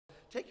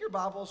take your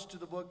Bibles to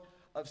the book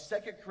of 2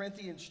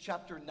 Corinthians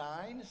chapter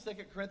 9. 2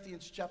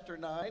 Corinthians chapter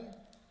 9.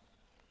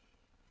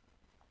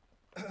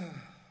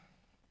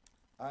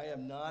 I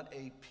am not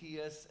a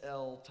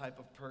PSL type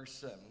of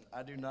person.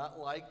 I do not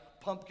like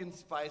pumpkin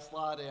spice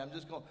latte. I'm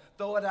just going to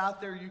throw it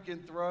out there. You can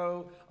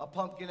throw a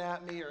pumpkin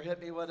at me or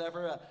hit me,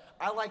 whatever.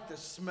 I like the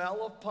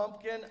smell of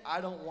pumpkin.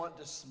 I don't want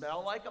to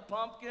smell like a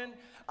pumpkin.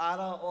 I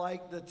don't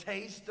like the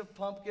taste of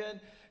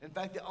pumpkin. In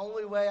fact, the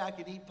only way I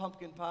can eat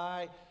pumpkin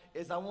pie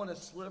is I want a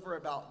sliver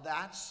about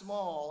that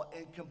small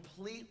and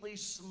completely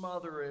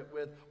smother it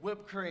with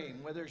whipped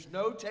cream where there's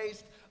no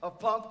taste of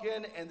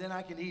pumpkin, and then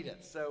I can eat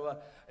it. So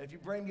if you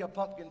bring me a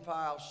pumpkin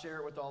pie, I'll share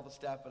it with all the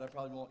staff, but I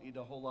probably won't eat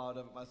a whole lot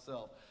of it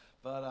myself.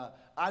 But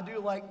I do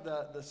like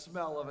the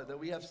smell of it, that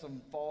we have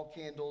some fall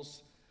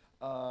candles,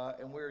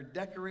 and we're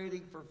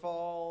decorating for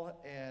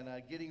fall and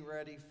getting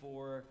ready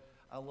for,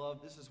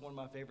 this is one of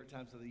my favorite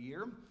times of the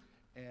year.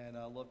 And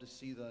I love to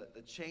see the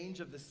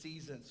change of the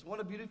seasons. One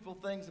of the beautiful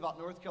things about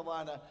North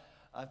Carolina,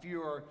 if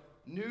you are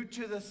new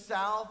to the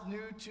South,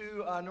 new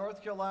to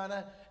North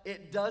Carolina,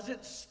 it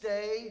doesn't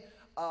stay,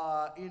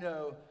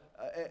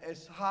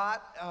 as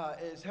hot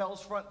as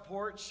hell's front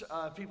porch.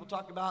 People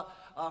talk about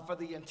for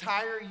the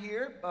entire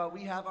year.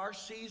 We have our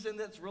season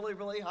that's really,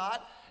 really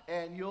hot,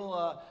 and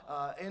you'll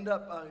end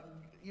up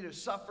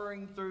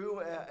suffering through.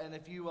 And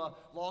if you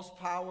lost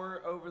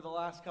power over the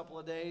last couple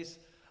of days,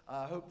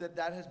 I hope that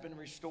has been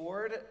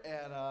restored,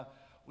 and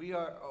we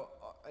are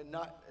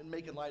not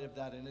making light of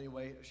that in any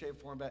way, shape,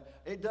 or form, but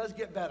it does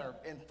get better,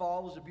 and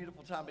fall is a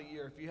beautiful time of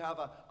year. If you have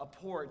a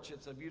porch,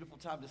 it's a beautiful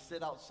time to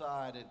sit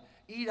outside and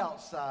eat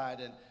outside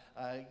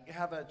and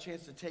have a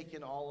chance to take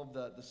in all of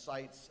the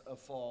sights of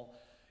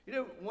fall.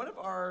 One of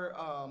our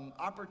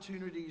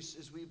opportunities,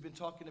 as we've been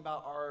talking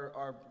about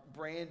our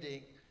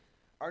branding,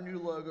 our new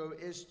logo,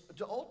 is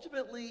to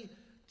ultimately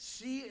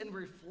see and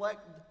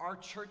reflect our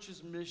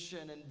church's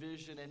mission and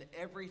vision in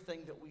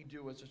everything that we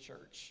do as a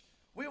church.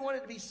 We want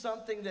it to be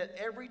something that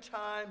every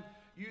time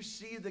you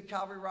see the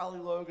Calvary Raleigh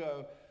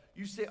logo,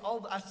 you say,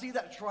 oh, I see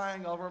that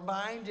triangle. I'm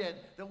reminded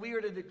that we are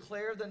to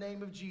declare the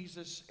name of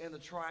Jesus and the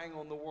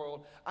triangle in the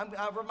world. I'm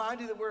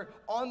reminded that we're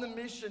on the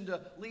mission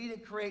to lead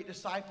and create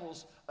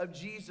disciples of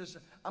Jesus.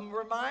 I'm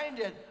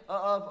reminded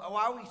of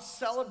why we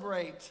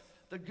celebrate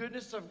the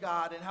goodness of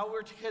God and how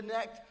we're to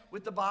connect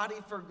with the body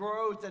for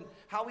growth and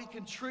how we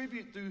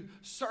contribute through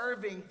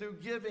serving, through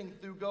giving,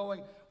 through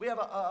going. We have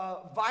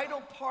a vital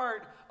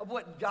part of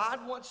what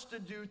God wants to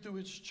do through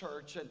his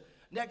church. And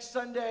next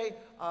Sunday,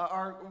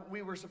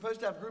 we were supposed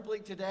to have group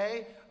league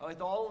today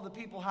with all of the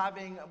people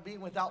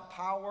being without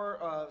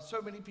power. So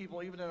many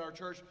people, even in our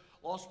church,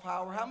 lost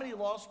power. How many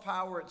lost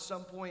power at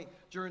some point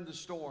during the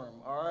storm?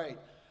 All right.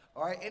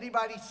 All right,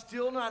 anybody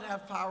still not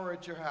have power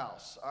at your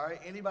house? All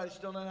right, anybody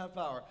still not have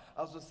power?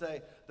 I was going to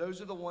say,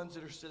 those are the ones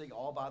that are sitting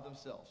all by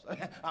themselves.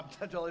 I'm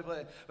totally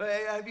playing. But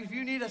if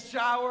you need a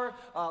shower,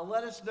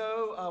 let us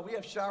know. We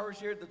have showers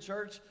here at the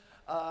church,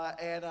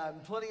 and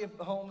plenty of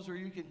homes where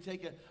you can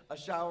take a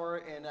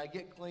shower and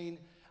get clean.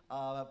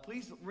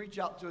 Please reach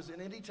out to us,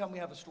 and anytime we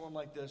have a storm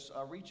like this,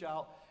 reach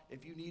out.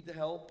 If you need the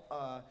help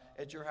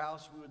at your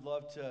house, we would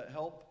love to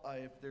help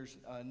if there's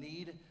a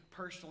need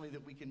personally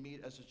that we can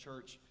meet as a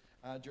church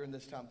during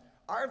this time.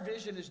 Our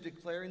vision is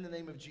declaring the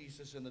name of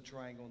Jesus in the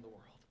triangle in the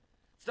world.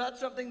 It's not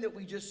something that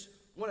we just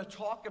want to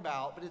talk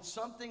about, but it's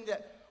something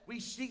that we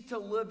seek to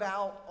live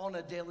out on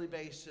a daily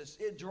basis.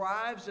 It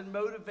drives and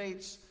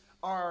motivates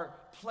our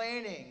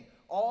planning,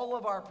 all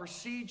of our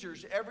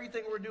procedures,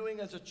 everything we're doing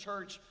as a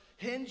church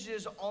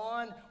hinges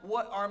on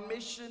what our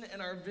mission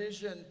and our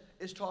vision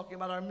is talking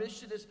about. Our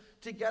mission is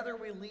together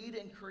we lead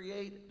and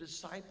create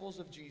disciples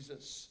of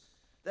Jesus.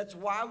 That's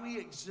why we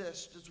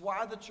exist. It's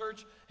why the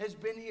church has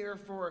been here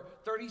for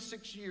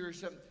 36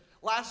 years. And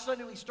last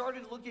Sunday, we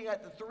started looking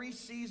at the 3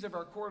 C's of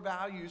our core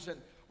values,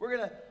 and we're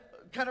going to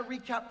kind of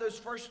recap those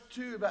first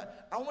 2,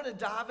 but I want to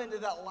dive into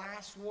that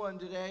last one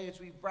today as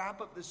we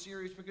wrap up the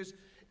series, because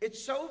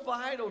it's so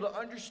vital to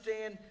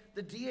understand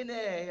the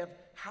DNA of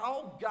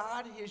how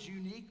God has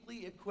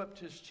uniquely equipped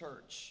his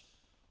church.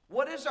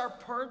 What is our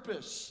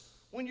purpose?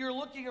 When you're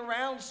looking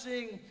around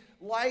seeing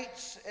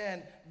lights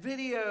and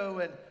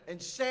video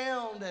and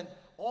sound and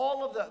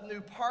all of the new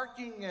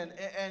parking and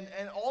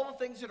all the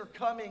things that are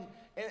coming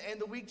in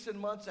the weeks and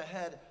months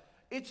ahead,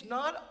 it's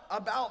not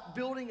about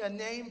building a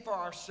name for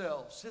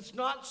ourselves. It's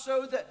not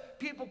so that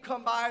people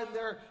come by and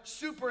they're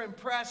super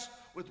impressed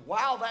with,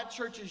 wow, that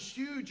church is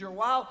huge, or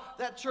wow,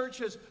 that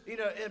church is,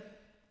 it's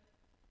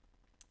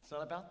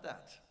not about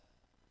that.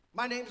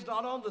 My name's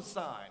not on the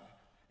sign.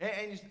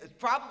 And it's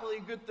probably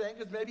a good thing,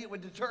 because maybe it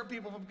would deter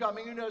people from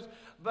coming, who knows.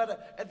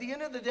 But at the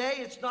end of the day,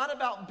 it's not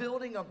about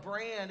building a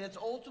brand. It's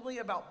ultimately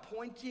about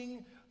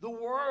pointing the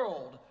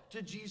world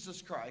to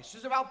Jesus Christ.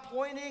 It's about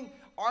pointing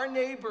our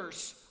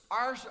neighbors,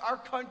 our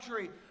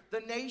country, the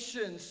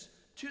nations,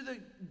 to the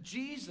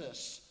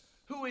Jesus,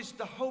 who is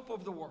the hope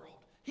of the world.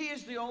 He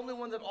is the only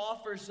one that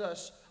offers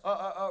us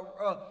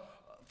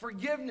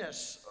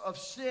forgiveness of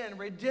sin,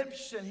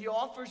 redemption. He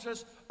offers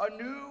us a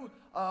new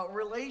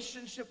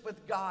relationship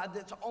with God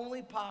that's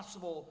only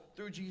possible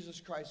through Jesus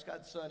Christ,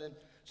 God's Son. And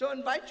so I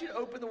invite you to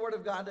open the Word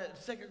of God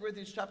to 2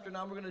 Corinthians chapter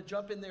 9. We're going to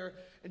jump in there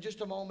in just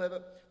a moment.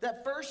 But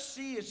that first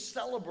C is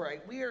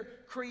celebrate. We are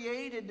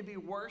created to be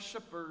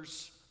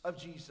worshipers of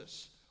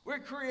Jesus. We're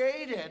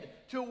created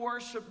to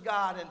worship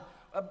God, and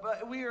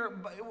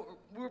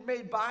we're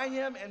made by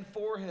Him and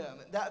for Him.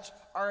 That's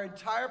our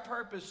entire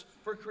purpose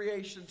for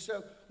creation.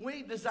 So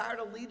we desire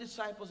to lead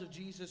disciples of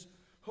Jesus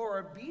who are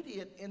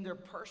obedient in their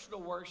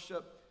personal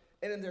worship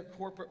and in their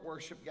corporate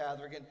worship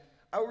gathering. And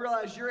I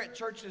realize you're at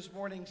church this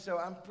morning, so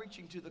I'm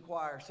preaching to the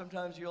choir.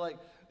 Sometimes you're like,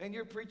 and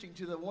you're preaching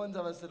to the ones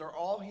of us that are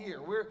all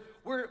here.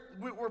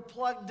 We're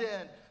plugged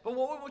in. But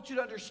what we want you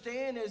to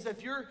understand is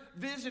if you're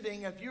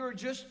visiting, if you're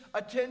just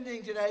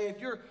attending today,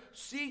 if you're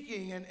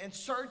seeking and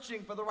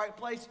searching for the right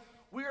place,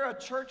 we're a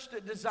church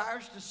that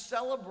desires to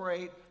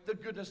celebrate the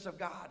goodness of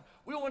God.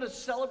 We want to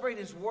celebrate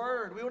His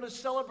Word. We want to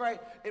celebrate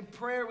in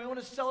prayer. We want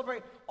to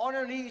celebrate on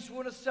our knees. We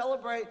want to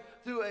celebrate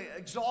through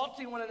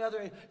exalting one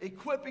another,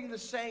 equipping the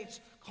saints,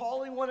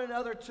 calling one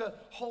another to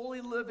holy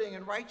living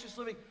and righteous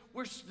living.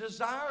 We're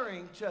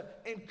desiring to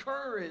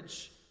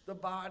encourage the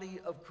body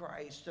of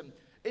Christ. And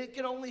it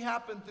can only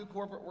happen through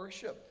corporate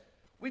worship.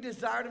 We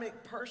desire to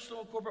make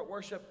personal corporate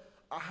worship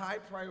a high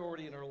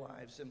priority in our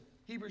lives. And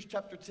Hebrews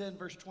chapter 10,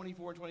 verse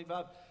 24 and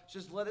 25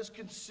 says, let us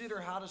consider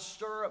how to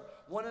stir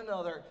up one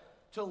another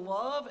to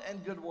love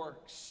and good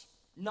works,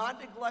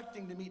 not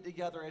neglecting to meet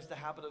together as the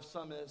habit of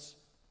some is,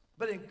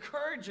 but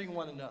encouraging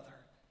one another,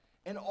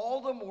 and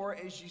all the more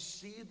as you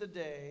see the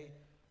day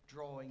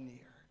drawing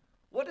near.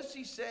 What is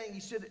he saying? He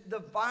said the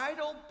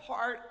vital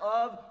part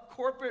of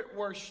corporate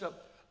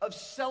worship, of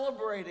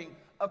celebrating,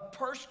 of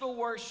personal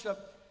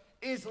worship,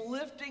 is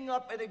lifting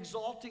up and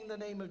exalting the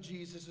name of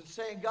Jesus and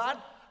saying, God,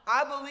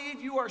 I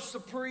believe you are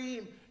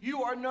supreme.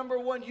 You are number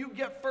one. You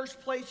get first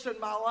place in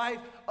my life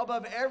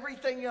above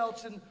everything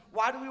else. And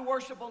why do we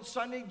worship on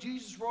Sunday?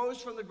 Jesus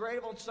rose from the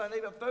grave on Sunday.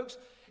 But folks,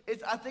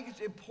 I think it's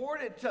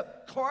important to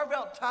carve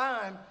out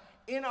time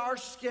in our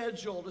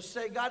schedule to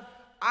say, God,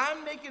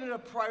 I'm making it a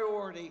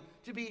priority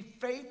to be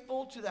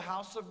faithful to the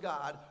house of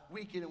God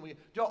week in and week.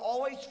 Do I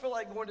always feel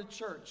like going to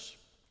church?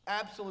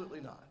 Absolutely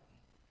not.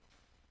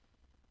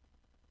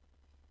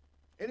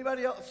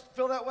 Anybody else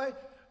feel that way?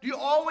 Do you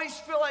always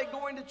feel like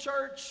going to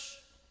church?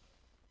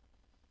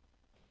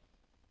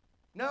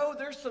 No,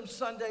 there's some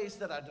Sundays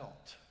that I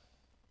don't.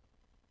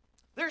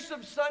 There's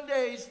some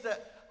Sundays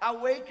that I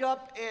wake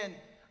up and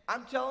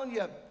I'm telling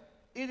you,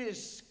 it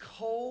is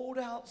cold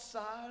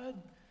outside.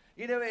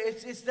 You know,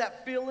 it's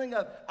that feeling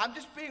of, I'm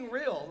just being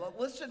real.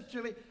 Listen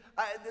to me.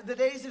 The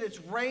days that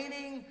it's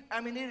raining, I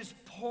mean, it is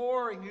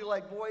pouring. You're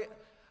like, boy,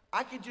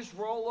 I could just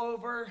roll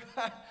over,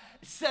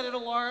 set an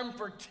alarm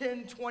for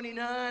 10:29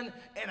 and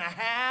a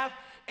half,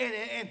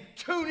 and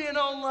tune in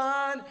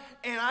online,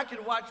 and I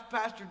could watch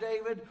Pastor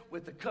David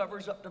with the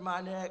covers up to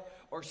my neck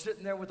or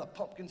sitting there with a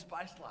pumpkin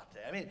spice latte.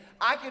 I mean,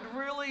 I could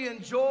really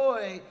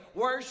enjoy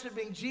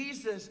worshiping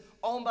Jesus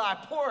on my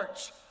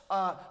porch.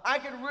 I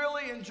could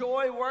really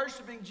enjoy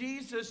worshiping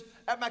Jesus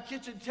at my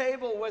kitchen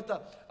table with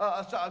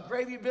a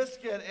gravy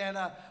biscuit, and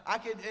I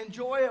could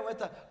enjoy it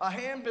with a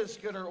ham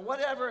biscuit or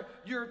whatever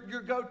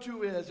your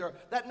go-to is, or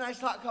that nice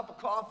hot cup of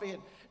coffee,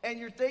 and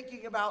you're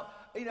thinking about,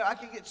 you know, I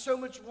can get so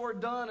much more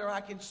done, or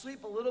I can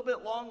sleep a little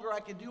bit longer, I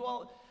can do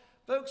all.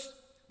 Folks,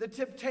 the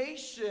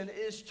temptation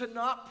is to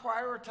not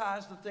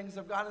prioritize the things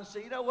of God and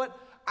say, you know what,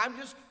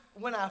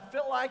 when I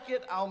feel like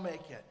it, I'll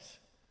make it.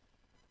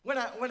 When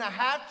I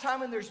have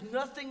time and there's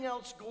nothing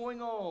else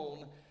going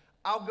on,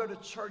 I'll go to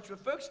church.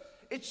 But folks,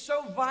 it's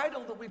so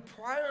vital that we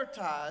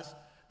prioritize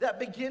that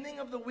beginning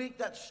of the week,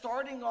 that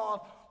starting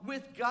off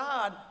with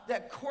God,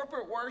 that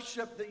corporate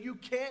worship that you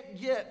can't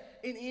get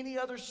in any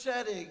other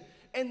setting.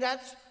 And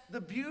that's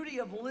the beauty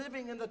of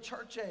living in the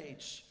church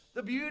age.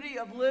 The beauty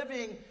of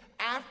living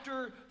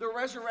after the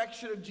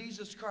resurrection of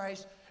Jesus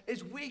Christ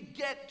is we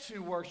get to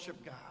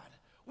worship God.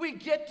 We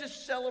get to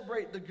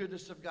celebrate the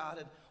goodness of God.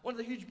 And one of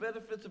the huge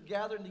benefits of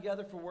gathering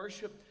together for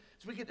worship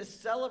is we get to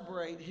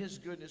celebrate His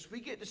goodness. We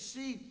get to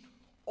see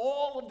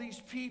all of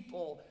these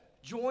people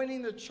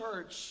joining the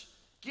church,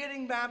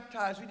 getting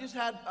baptized. We just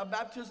had a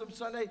baptism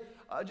Sunday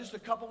just a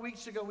couple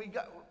weeks ago. We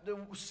got to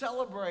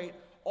celebrate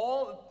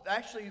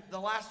actually the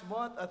last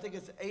month, I think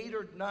it's 8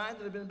 or 9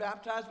 that have been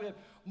baptized. We have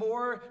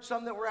more,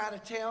 some that were out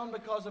of town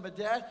because of a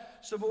death,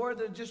 some more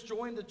that just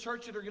joined the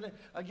church that are going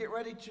to get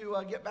ready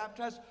to get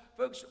baptized.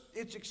 Folks,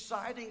 it's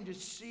exciting to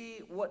see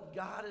what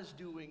God is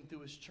doing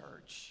through His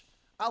church.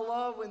 I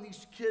love when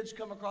these kids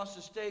come across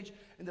the stage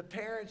and the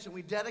parents, and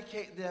we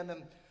dedicate them,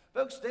 and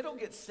folks, they don't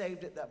get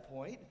saved at that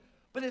point,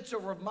 but it's a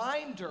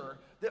reminder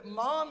that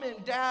mom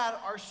and dad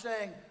are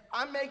saying,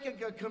 I'm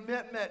making a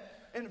commitment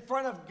in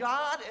front of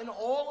God and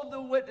all of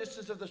the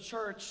witnesses of the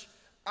church.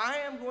 I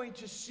am going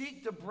to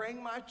seek to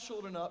bring my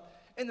children up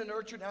in the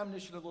nurture and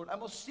admonition of the Lord. I'm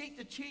going to seek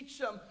to teach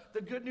them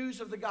the good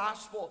news of the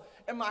gospel.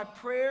 And my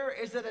prayer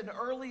is that at an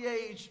early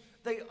age,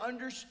 they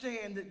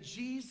understand that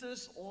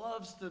Jesus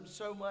loves them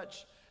so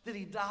much that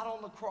he died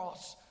on the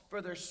cross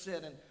for their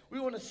sin. And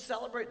we want to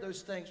celebrate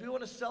those things. We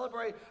want to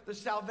celebrate the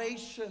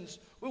salvations.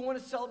 We want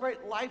to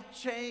celebrate life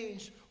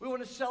change. We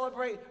want to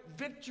celebrate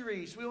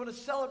victories. We want to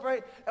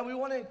celebrate and we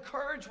want to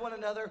encourage one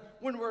another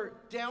when we're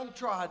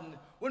downtrodden,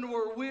 when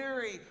we're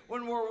weary,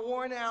 when we're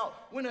worn out,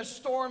 when a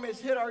storm has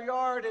hit our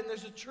yard and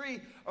there's a tree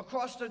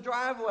across the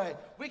driveway.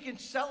 We can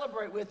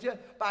celebrate with you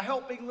by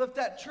helping lift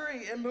that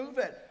tree and move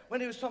it.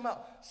 When he was talking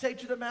about, say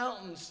to the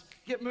mountains,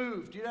 get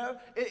moved, you know?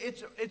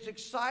 It's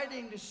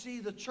exciting to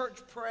see the church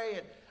pray.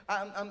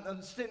 And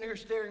I'm sitting here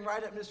staring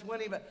right at Miss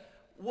Winnie, but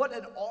what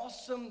an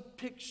awesome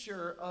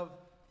picture of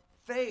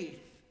faith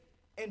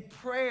and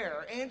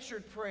prayer,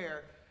 answered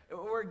prayer,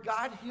 where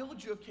God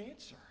healed you of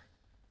cancer.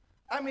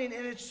 I mean,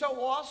 and it's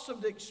so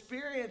awesome to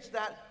experience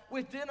that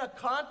within a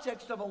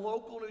context of a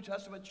local New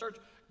Testament church.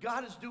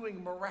 God is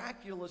doing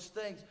miraculous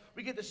things.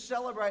 We get to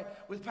celebrate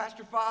with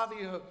Pastor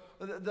Fabio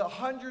the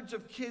hundreds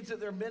of kids that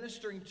they're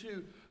ministering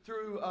to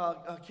through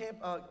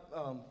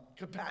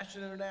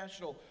Compassion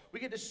International. We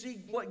get to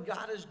see what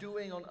God is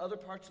doing on other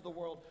parts of the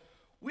world.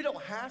 We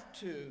don't have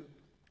to,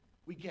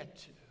 we get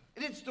to.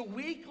 And it's the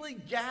weekly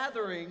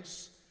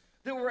gatherings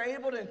that we're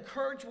able to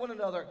encourage one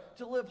another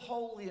to live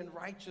holy and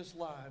righteous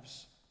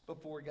lives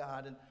before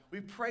God. And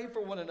we pray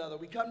for one another.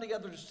 We come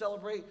together to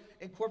celebrate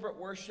in corporate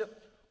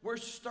worship. We're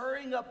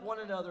stirring up one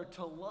another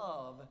to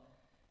love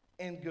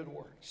and good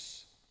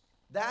works.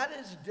 That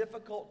is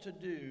difficult to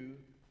do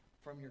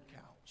from your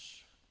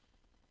couch.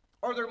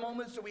 Are there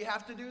moments that we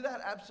have to do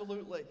that?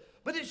 Absolutely.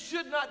 But it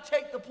should not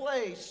take the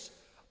place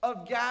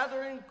of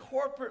gathering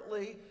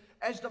corporately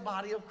as the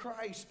body of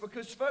Christ.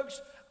 Because, folks,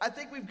 I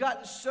think we've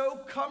gotten so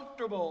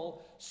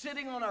comfortable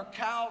sitting on our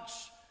couch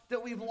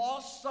that we've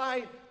lost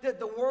sight that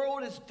the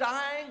world is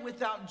dying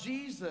without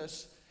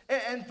Jesus.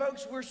 And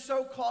folks, we're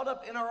so caught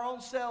up in our own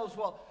selves.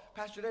 Well,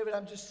 Pastor David,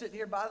 I'm just sitting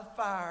here by the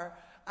fire.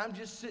 I'm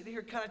just sitting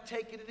here kind of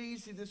taking it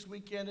easy this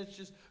weekend. It's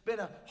just been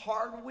a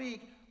hard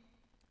week.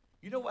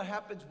 You know what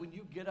happens when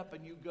you get up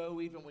and you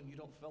go even when you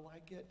don't feel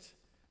like it?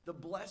 The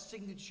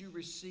blessing that you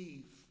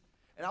receive.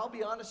 And I'll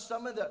be honest,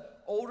 some of the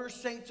older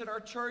saints in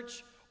our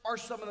church are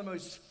some of the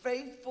most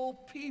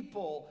faithful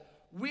people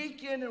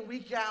week in and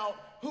week out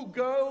who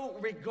go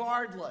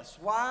regardless.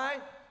 Why?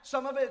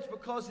 Some of it's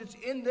because it's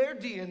in their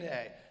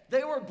DNA.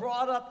 They were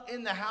brought up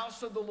in the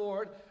house of the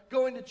Lord,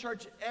 going to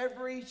church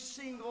every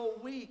single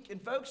week.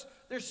 And folks,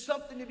 there's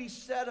something to be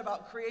said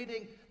about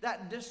creating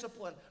that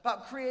discipline,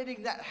 about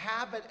creating that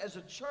habit as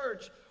a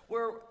church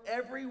where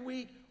every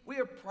week we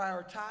are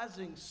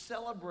prioritizing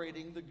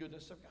celebrating the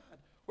goodness of God.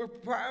 We're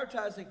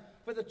prioritizing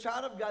for the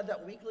child of God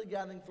that weekly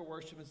gathering for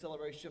worship and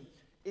celebration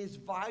is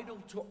vital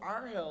to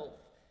our health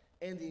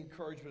and the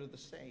encouragement of the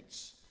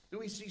saints. Do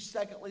we see,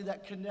 secondly,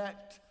 that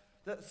connect?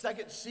 The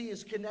second C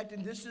is connect,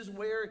 and this is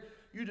where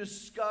you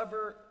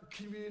discover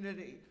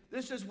community.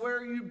 This is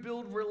where you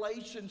build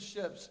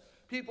relationships.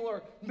 People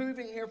are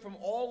moving here from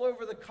all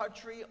over the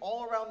country,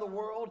 all around the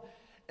world,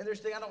 and they're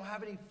saying, I don't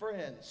have any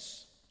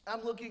friends.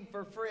 I'm looking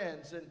for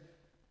friends. And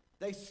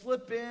they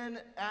slip in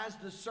as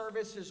the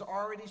service has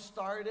already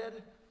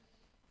started,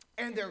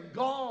 and they're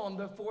gone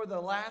before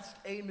the last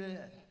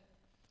amen.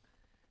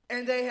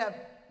 And they have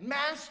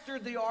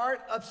mastered the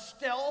art of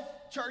stealth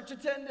church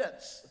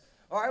attendance.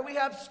 All right, we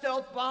have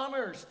stealth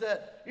bombers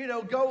that,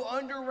 go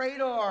under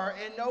radar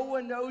and no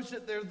one knows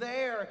that they're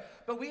there.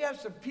 But we have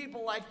some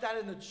people like that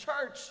in the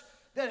church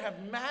that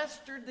have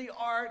mastered the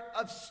art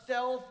of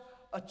stealth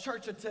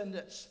church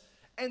attendance.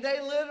 And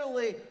they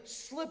literally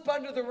slip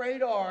under the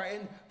radar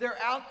and they're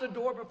out the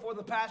door before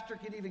the pastor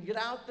can even get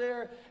out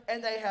there.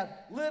 And they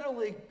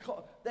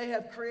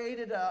have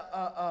created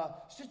a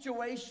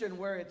situation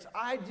where it's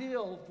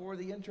ideal for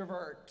the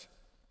introvert.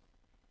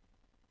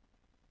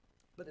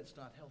 But it's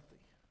not healthy.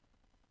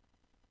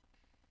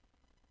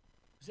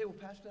 You say, well,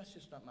 Pastor, that's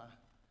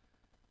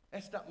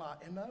not my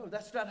MO.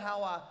 That's not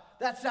how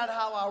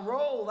I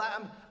roll.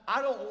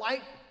 I don't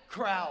like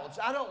crowds.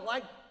 I don't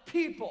like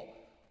people.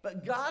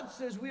 But God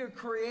says we are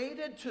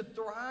created to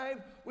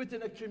thrive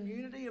within a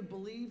community of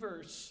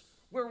believers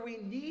where we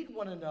need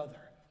one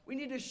another. We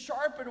need to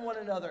sharpen one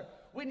another.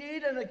 We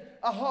need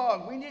a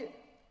hug.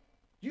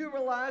 You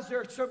realize there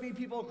are so many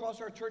people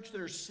across our church that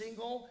are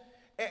single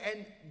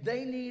and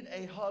they need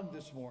a hug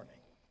this morning.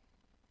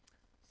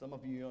 Some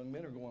of you young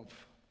men are going,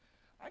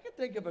 I can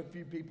think of a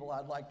few people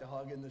I'd like to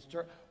hug in this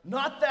church.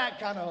 Not that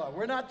kind of hug.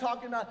 We're not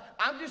talking about,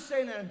 I'm just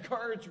saying an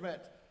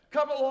encouragement.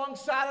 Come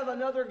alongside of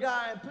another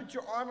guy and put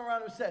your arm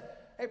around him and say,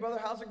 hey, brother,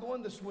 how's it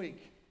going this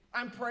week?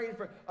 I'm praying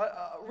for,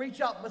 reach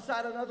out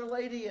beside another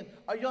lady and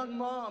a young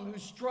mom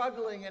who's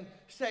struggling and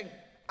saying,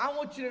 I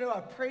want you to know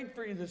I prayed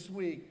for you this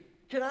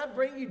week. Can I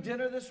bring you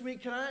dinner this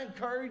week? Can I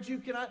encourage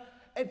you?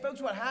 And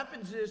folks, what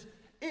happens is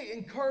it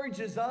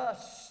encourages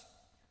us.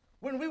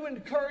 When we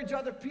encourage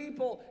other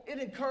people, it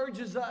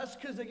encourages us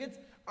because it gets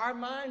our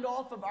mind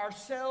off of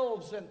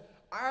ourselves and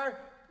our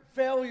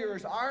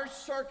failures, our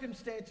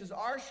circumstances,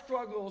 our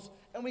struggles,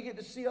 and we get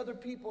to see other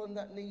people in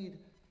that need.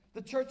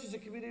 The church is a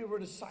community where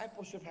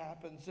discipleship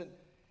happens, and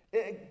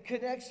it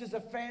connects as a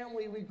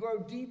family. We grow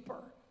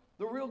deeper.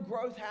 The real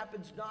growth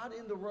happens not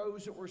in the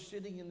rows that we're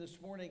sitting in this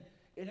morning.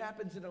 It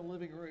happens in a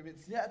living room. It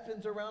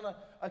happens around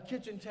a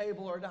kitchen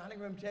table or a dining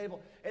room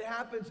table. It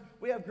happens,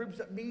 we have groups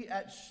that meet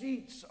at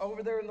sheets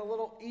over there in the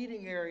little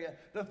eating area,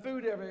 the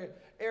food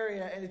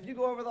area. And if you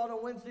go over there on a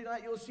Wednesday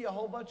night, you'll see a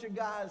whole bunch of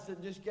guys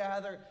that just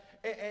gather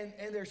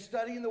and they're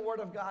studying the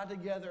Word of God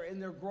together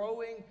and they're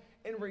growing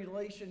in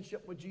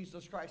relationship with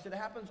Jesus Christ. It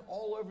happens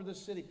all over the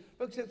city.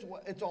 Folks, that's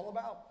what it's all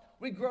about.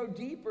 We grow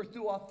deeper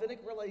through authentic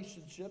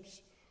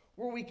relationships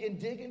where we can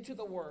dig into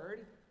the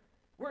Word,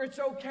 where it's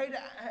okay to,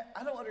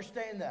 I don't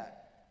understand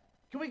that.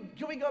 Can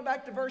we go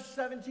back to verse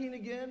 17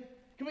 again?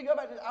 Can we go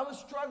back to, I was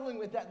struggling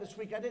with that this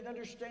week. I didn't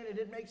understand it. It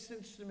didn't make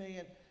sense to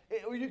me.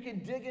 Where you can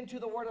dig into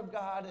the Word of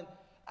God and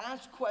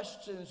ask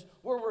questions,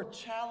 where we're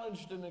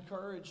challenged and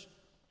encouraged,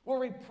 where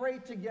we pray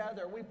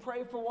together. We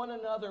pray for one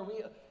another.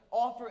 We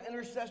offer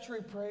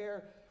intercessory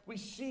prayer. We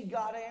see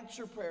God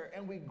answer prayer,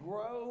 and we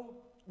grow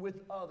with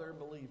other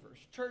believers.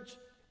 Church,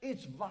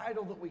 it's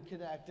vital that we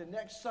connect. And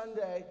next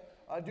Sunday,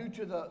 due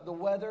to the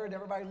weather and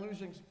everybody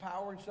losing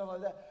power and stuff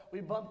like that,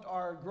 we bumped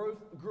our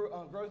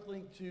growth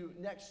link to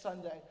next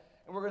Sunday.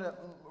 And we're going to,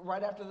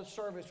 right after the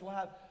service, we'll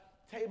have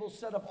tables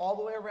set up all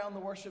the way around the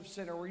worship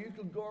center where you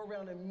can go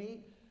around and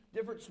meet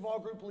different small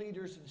group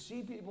leaders and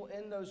see people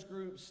in those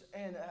groups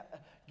and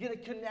get a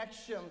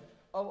connection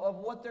of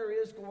what there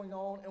is going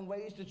on and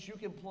ways that you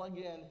can plug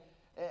in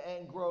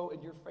and grow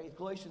in your faith.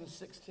 Galatians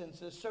 6:10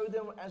 says, "So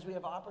then, as we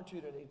have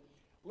opportunity,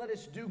 let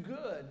us do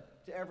good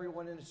to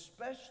everyone, and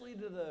especially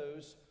to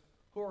those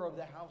who are of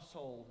the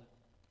household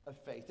of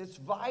faith." It's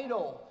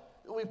vital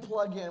that we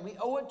plug in. We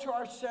owe it to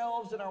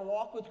ourselves in our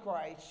walk with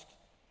Christ,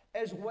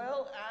 as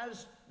well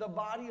as the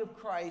body of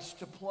Christ,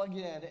 to plug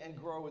in and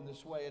grow in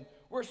this way. And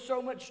we're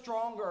so much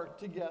stronger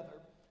together.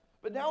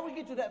 But now we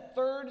get to that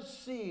third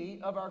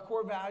C of our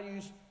core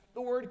values,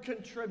 the word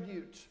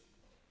contribute.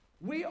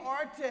 We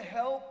are to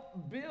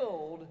help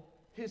build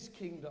his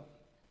kingdom.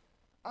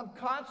 I'm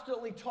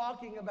constantly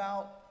talking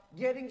about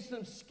getting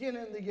some skin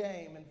in the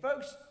game. And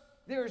folks,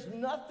 there's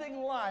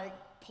nothing like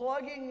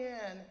plugging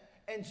in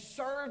and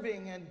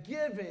serving and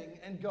giving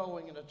and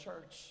going in a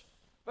church.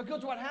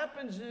 Because what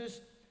happens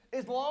is,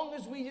 as long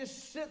as we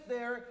just sit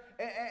there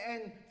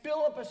and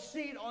fill up a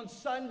seat on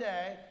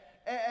Sunday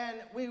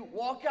and we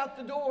walk out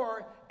the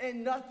door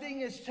and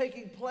nothing is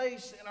taking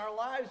place in our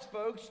lives,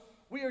 folks,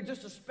 we are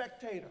just a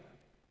spectator.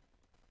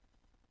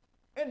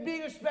 And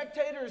being a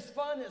spectator is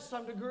fun at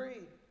some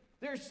degree.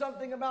 There's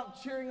something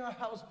about cheering on.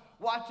 I was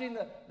watching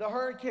the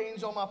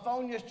Hurricanes on my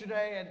phone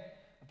yesterday and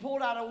I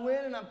pulled out a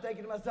win and I'm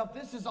thinking to myself,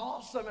 this is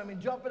awesome. I mean,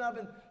 jumping up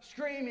and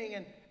screaming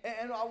and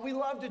we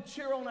love to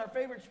cheer on our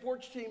favorite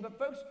sports team. But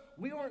folks,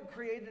 we weren't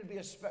created to be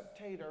a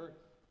spectator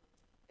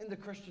in the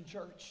Christian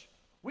church.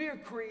 We are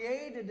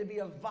created to be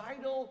a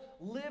vital,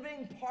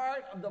 living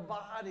part of the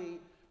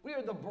body. We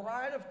are the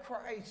bride of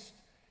Christ.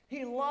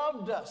 He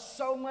loved us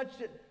so much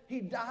that he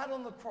died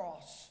on the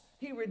cross.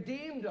 He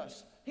redeemed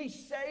us. He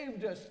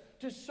saved us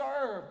to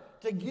serve,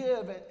 to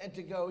give, and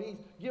to go. He's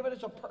given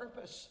us a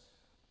purpose.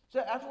 So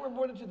after we're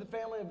born into the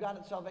family of God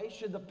at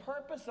salvation, the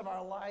purpose of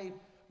our life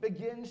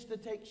begins to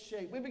take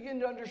shape. We begin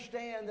to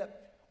understand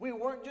that we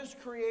weren't just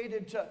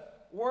created to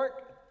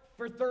work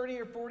for 30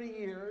 or 40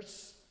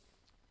 years,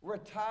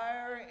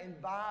 retire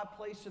and buy a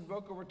place in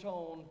Boca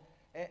Raton,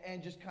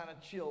 and just kind of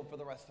chill for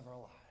the rest of our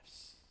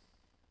lives.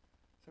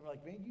 So we're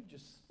like, man, you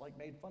just like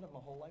made fun of my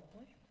whole life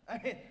plan.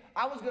 I mean,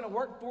 I was going to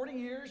work 40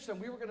 years and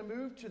we were going to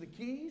move to the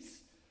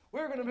Keys. We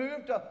were going to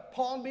move to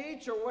Palm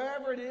Beach or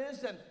wherever it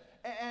is, and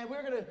we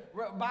were going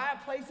to buy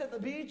a place at the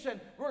beach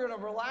and we're going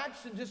to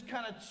relax and just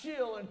kind of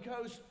chill and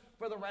coast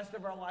for the rest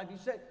of our life. You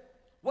say,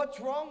 what's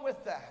wrong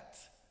with that?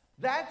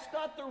 That's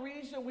not the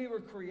reason we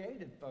were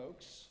created,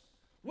 folks.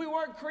 We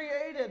weren't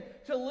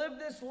created to live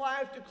this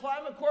life, to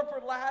climb a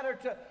corporate ladder,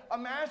 to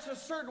amass a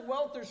certain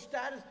wealth or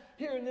status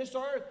here in this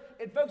earth.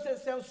 And folks,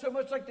 that sounds so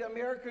much like the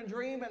American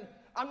dream, and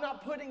I'm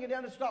not putting it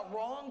down. It's not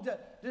wrong to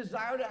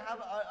desire to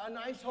have a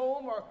nice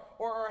home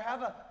or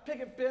have a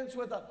picket fence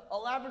with a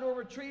Labrador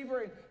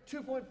Retriever and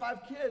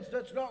 2.5 kids.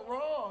 That's not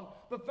wrong.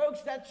 But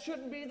folks, that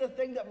shouldn't be the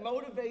thing that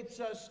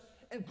motivates us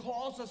and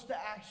calls us to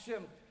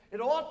action. It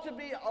ought to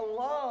be a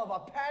love,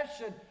 a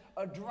passion,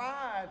 a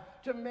drive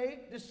to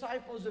make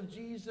disciples of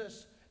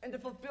Jesus and to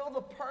fulfill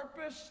the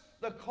purpose,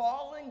 the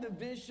calling, the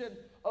vision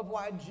of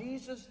why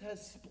Jesus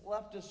has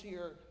left us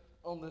here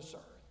on this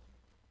earth.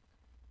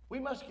 We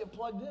must get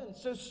plugged in.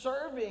 So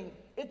serving,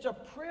 it's a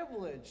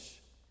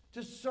privilege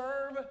to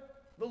serve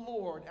the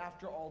Lord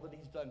after all that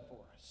he's done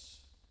for us.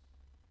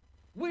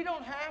 We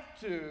don't have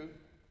to.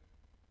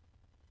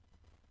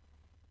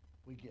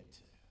 We get to.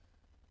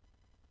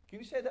 Can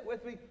you say that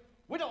with me?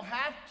 We don't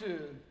have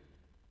to.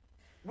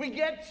 We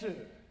get to.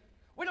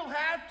 We don't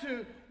have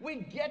to. We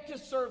get to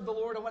serve the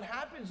Lord. And what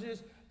happens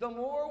is the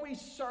more we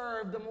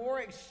serve, the more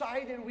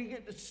excited we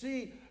get to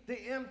see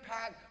the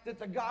impact that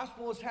the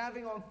gospel is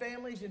having on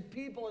families and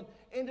people and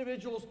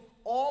individuals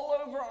all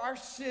over our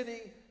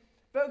city.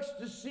 Folks,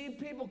 to see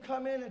people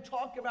come in and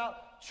talk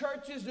about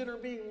churches that are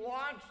being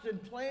launched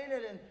and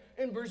planted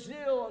in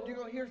Brazil. And you're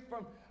going to hear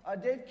from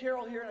Dave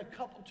Carroll here in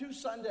 2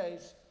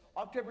 Sundays,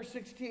 October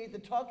 16th,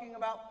 and talking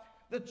about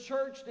the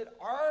church that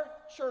our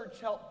church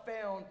helped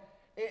found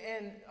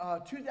in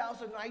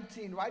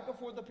 2019, right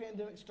before the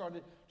pandemic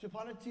started,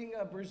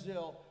 Chaponatinga,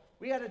 Brazil.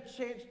 We had a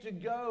chance to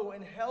go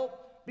and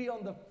help be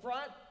on the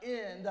front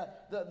end,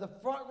 the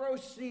front row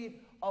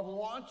seat of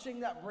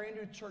launching that brand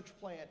new church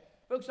plant.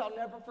 Folks, I'll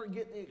never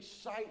forget the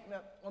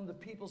excitement on the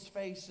people's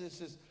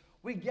faces as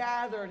we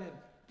gathered and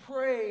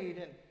prayed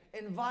and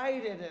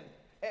invited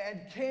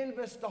and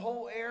canvassed the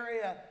whole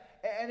area.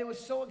 And it was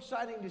so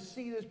exciting to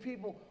see those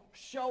people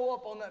show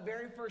up on that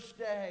very first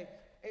day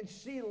and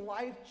see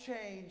life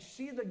change,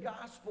 see the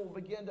gospel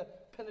begin to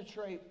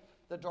penetrate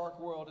the dark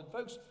world. And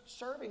folks,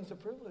 serving is a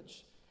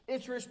privilege.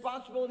 It's a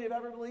responsibility of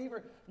every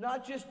believer,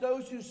 not just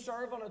those who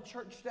serve on a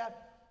church staff.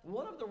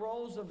 One of the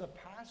roles of the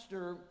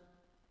pastor,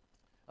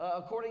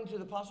 according to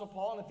the Apostle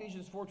Paul in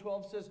Ephesians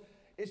 4:12 says,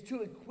 is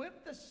to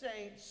equip the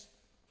saints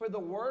for the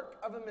work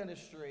of a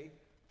ministry,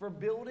 for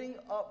building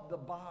up the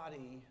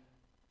body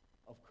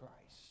of Christ.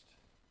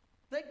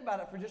 Think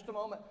about it for just a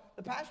moment.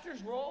 The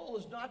pastor's role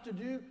is not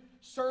to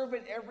serve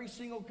in every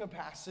single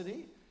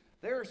capacity.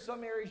 There are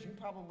some areas you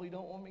probably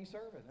don't want me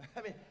serving.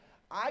 I mean,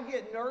 I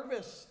get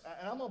nervous,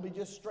 and I'm going to be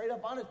just straight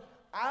up honest.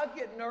 I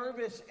get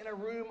nervous in a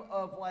room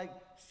of like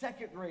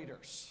second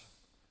graders.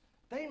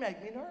 They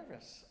make me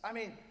nervous. I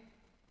mean,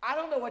 I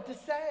don't know what to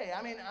say.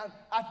 I mean,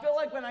 I feel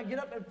like when I get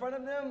up in front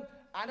of them,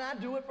 and I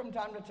do it from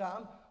time to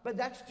time, but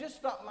that's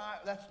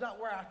not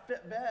where I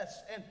fit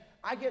best. And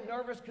I get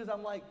nervous because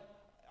I'm like,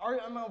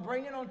 I'm going to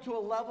bring it onto a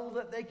level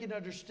that they can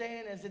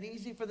understand. Is it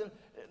easy for them?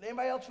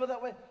 Anybody else feel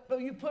that way?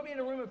 But you put me in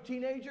a room of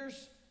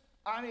teenagers,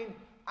 I mean,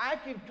 I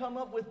can come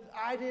up with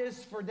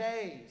ideas for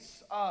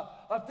days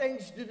of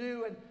things to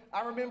do. And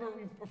I remember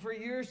for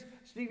years,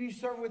 Steve, you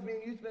served with me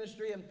in youth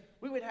ministry, and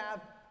we would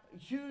have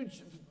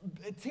huge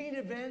teen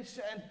events.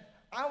 And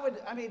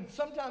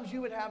sometimes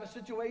you would have a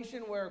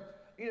situation where,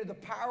 the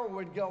power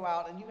would go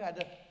out and you had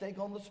to think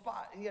on the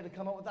spot and you had to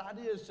come up with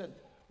ideas. And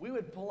we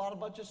would pull out a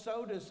bunch of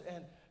sodas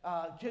and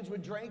kids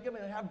would drink them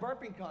and have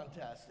burping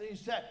contests. And you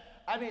said,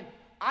 I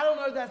don't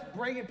know if that's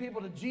bringing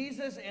people to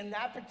Jesus in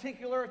that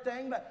particular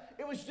thing, but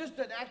it was just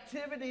an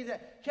activity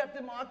that kept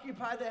them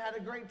occupied. They had a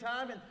great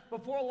time. And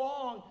before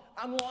long,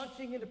 I'm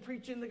launching into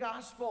preaching the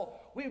gospel.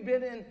 We've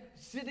been in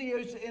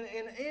cities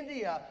in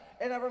India.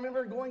 And I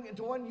remember going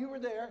into one, you were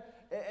there,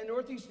 in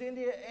Northeast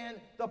India, and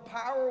the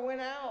power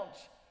went out.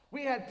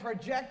 We had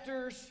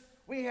projectors.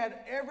 We had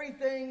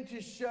everything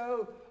to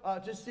show,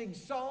 to sing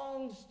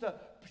songs, to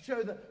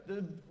show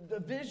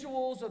the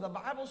visuals of the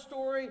Bible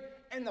story,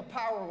 and the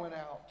power went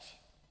out.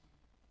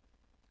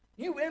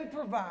 You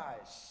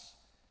improvise.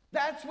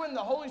 That's when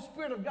the Holy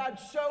Spirit of God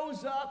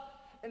shows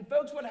up. And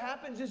folks, what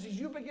happens is as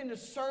you begin to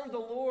serve the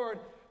Lord,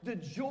 the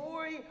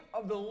joy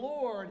of the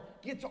Lord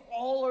gets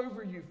all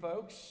over you,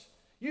 folks.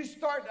 You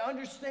start to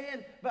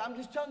understand, but I'm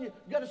just telling you,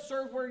 you got to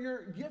serve where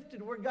you're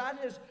gifted, where God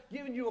has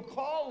given you a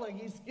calling.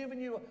 He's given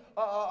you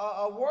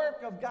a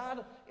work of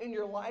God in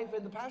your life.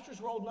 And the pastor's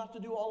role is not to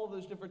do all of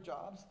those different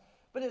jobs,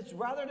 but it's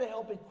rather to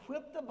help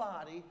equip the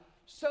body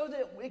so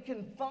that it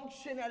can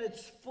function at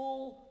its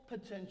full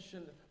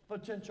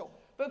potential.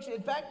 Folks,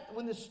 in fact,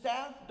 when the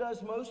staff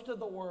does most of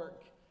the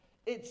work,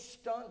 it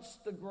stunts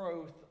the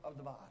growth of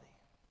the body.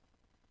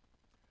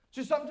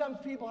 So sometimes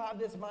people have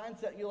this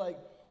mindset, you're like,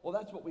 well,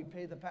 that's what we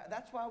pay the pastor.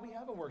 That's why we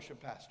have a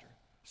worship pastor,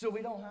 so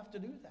we don't have to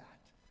do that.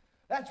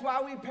 That's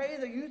why we pay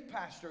the youth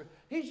pastor.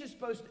 He's just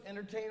supposed to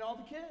entertain all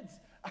the kids.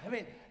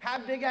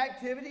 Have big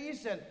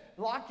activities and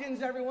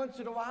lock-ins every once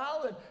in a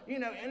while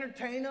and,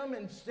 entertain them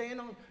and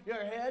stand on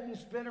your head and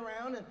spin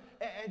around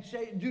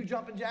and do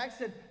jumping jacks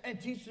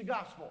and teach the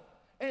gospel.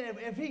 And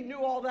if he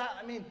knew all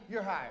that,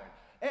 you're hired.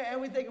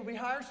 And we think if we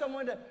hire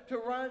someone to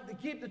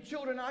keep the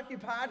children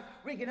occupied,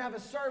 we can have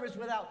a service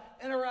without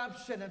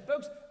interruption. And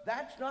folks,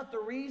 that's not the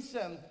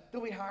reason that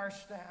we hire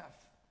staff.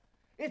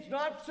 It's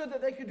not so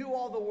that they can do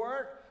all the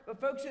work,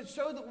 but folks, it's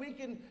so that we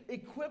can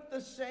equip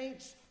the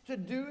saints to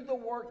do the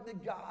work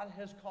that God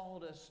has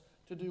called us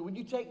to do. When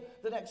you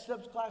take the Next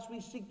Steps class,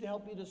 we seek to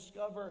help you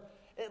discover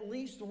at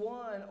least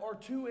one or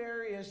two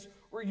areas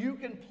where you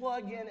can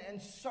plug in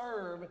and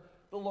serve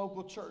the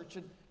local church.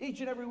 And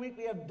each and every week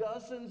we have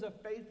dozens of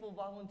faithful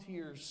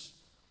volunteers.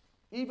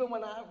 Even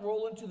when I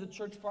roll into the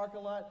church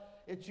parking lot,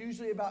 it's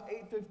usually about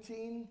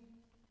 8:15.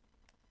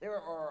 There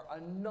are a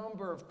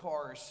number of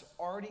cars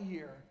already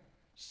here.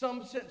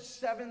 Some since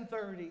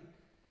 7:30.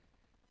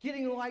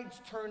 Getting lights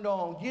turned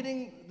on,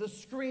 getting the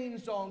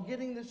screens on,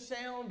 getting the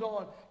sound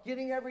on,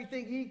 getting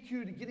everything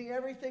EQ'd, getting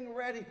everything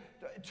ready,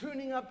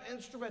 tuning up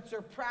instruments.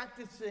 They're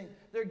practicing.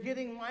 They're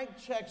getting mic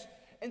checks.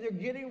 And they're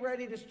getting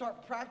ready to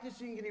start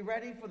practicing, getting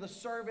ready for the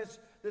service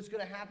that's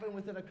going to happen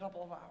within a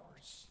couple of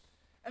hours.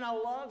 And I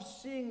love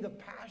seeing the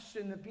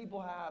passion that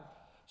people have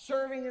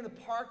serving in the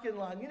parking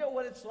lot. You know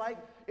what it's like?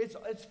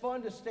 It's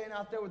fun to stand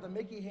out there with a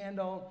Mickey hand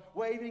on,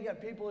 waving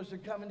at people as they're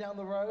coming down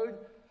the road.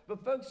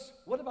 But folks,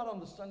 what about on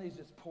the Sundays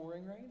it's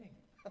pouring raining?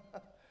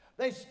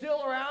 They still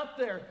are out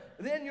there.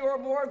 Then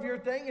more of your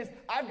thing is,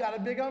 I've got a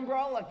big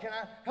umbrella. Can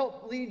I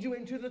help lead you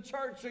into the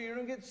church so you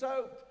don't get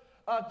soaked?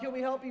 Can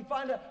we help you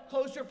find a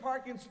closer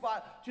parking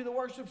spot to the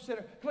worship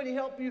center? Can we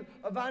help you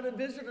find a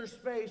visitor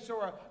space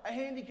or a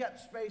handicapped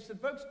space? And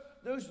folks,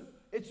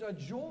 it's a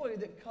joy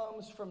that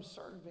comes from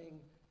serving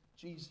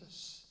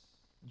Jesus.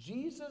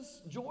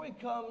 Joy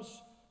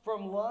comes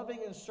from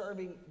loving and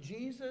serving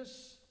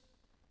Jesus,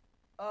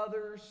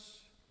 others,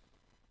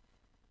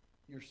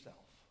 yourself.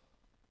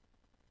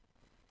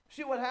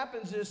 See, what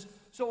happens is,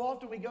 so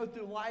often we go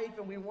through life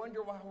and we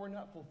wonder why we're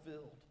not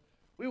fulfilled.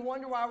 We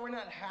wonder why we're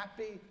not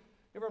happy.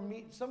 You ever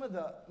meet some of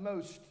the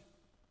most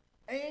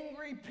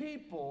angry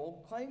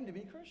people claim to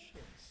be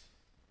Christians?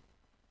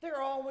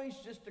 They're always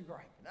just a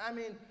gripe. I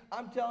mean,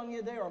 I'm telling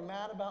you, they are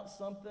mad about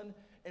something,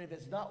 and if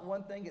it's not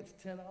one thing, it's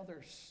 10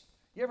 others.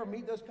 You ever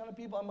meet those kind of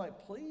people? I'm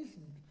like, please,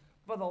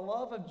 for the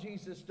love of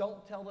Jesus,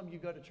 don't tell them you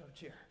go to church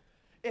here.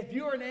 If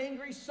you're an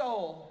angry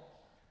soul,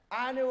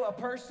 I knew a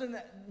person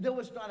that there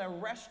was not a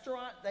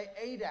restaurant they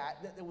ate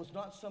at that there was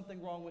not something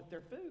wrong with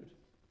their food.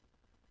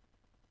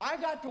 I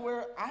got to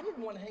where I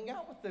didn't want to hang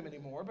out with them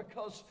anymore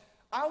because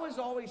I was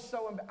always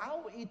I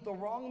will eat the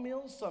wrong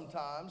meals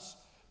sometimes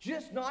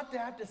just not to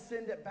have to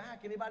send it back.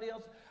 Anybody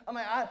else? I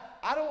mean,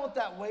 I don't want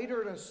that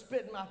waiter to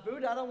spit in my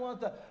food. I don't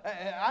want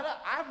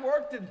I've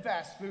worked in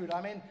fast food.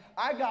 I mean,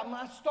 I got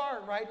my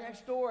start right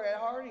next door at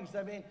Hardee's.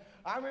 I mean,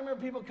 I remember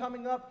people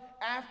coming up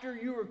after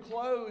you were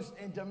closed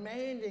and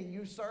demanding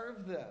you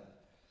serve them.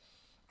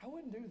 I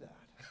wouldn't do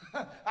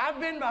that. I've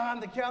been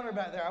behind the counter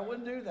back there. I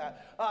wouldn't do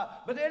that.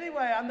 But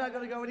anyway, I'm not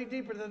going to go any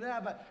deeper than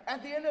that. But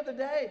at the end of the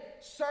day,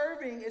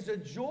 serving is a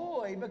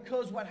joy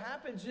because what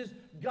happens is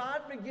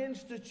God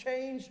begins to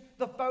change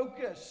the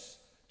focus.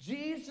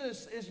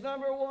 Jesus is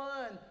number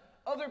one.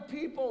 Other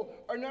people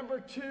are number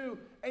two.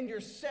 And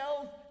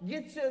yourself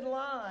gets in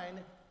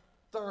line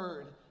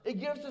third. It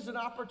gives us an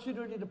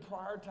opportunity to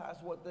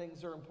prioritize what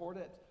things are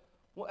important.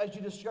 Well, as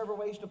you discover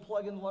ways to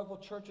plug in the local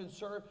church and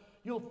serve,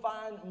 you'll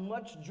find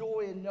much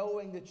joy in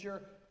knowing that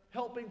you're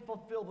helping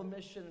fulfill the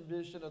mission and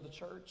vision of the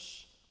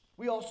church.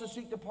 We also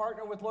seek to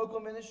partner with local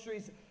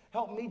ministries,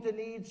 help meet the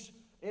needs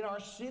in our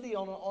city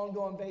on an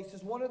ongoing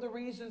basis. One of the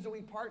reasons that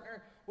we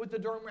partner with the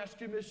Durham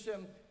Rescue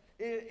Mission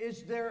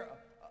is their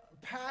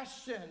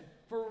passion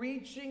for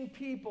reaching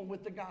people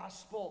with the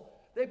gospel.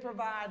 They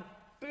provide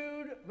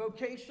food,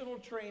 vocational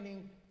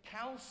training,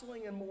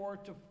 counseling, and more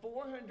to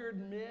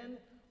 400 men,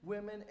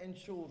 women, and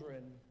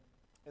children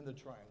in the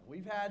Triangle.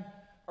 We've had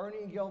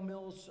Ernie and Gail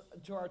Mills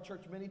to our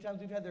church many times.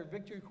 We've had their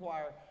victory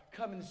choir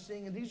come and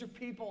sing. And these are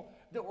people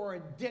that were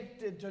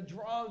addicted to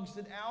drugs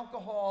and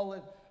alcohol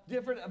and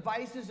different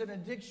vices and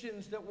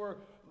addictions that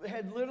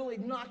had literally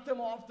knocked them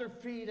off their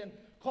feet and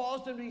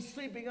caused them to be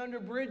sleeping under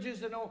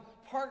bridges and on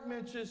park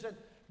benches. And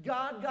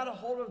God got a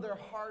hold of their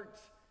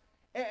hearts.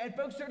 And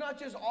folks, they're not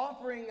just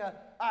offering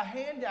a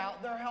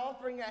handout. They're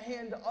offering a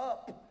hand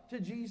up to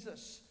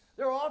Jesus.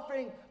 They're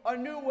offering a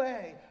new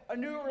way, a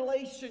new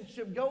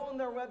relationship. Go on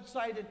their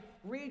website and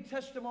read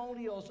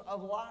testimonials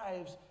of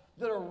lives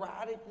that are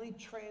radically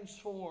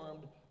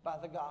transformed by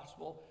the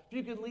gospel. If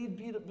you can lead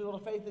people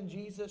to faith in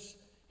Jesus,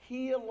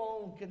 He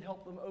alone can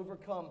help them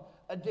overcome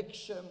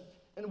addiction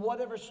and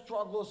whatever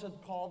struggles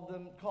have caused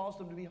them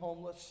to be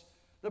homeless.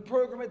 The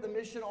program at the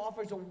mission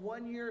offers a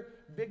 1-year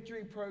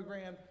victory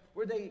program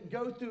where they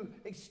go through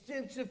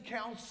extensive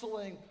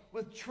counseling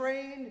with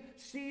trained,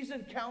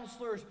 seasoned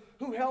counselors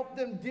who help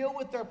them deal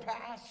with their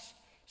past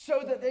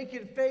so that they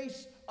can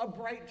face a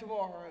bright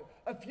tomorrow,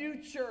 a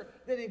future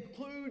that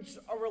includes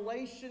a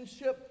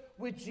relationship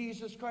with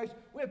Jesus Christ.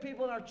 We have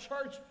people in our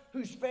church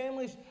whose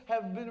families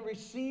have been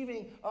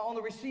on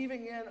the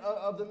receiving end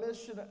of the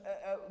mission,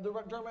 the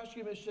Durham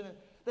Rescue Mission. And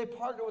they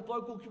partner with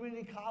local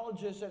community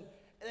colleges and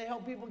they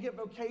help people get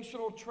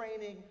vocational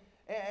training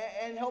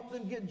and help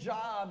them get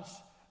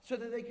jobs so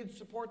that they can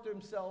support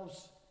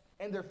themselves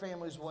and their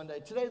families one day.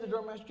 Today, the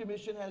Durham Rescue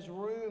Mission has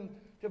room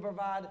to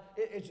provide.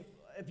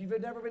 If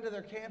you've never been to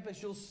their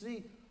campus, you'll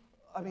see,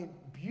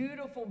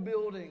 beautiful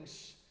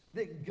buildings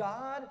that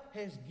God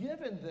has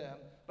given them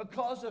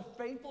because of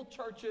faithful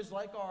churches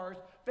like ours,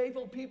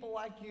 faithful people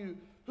like you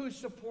who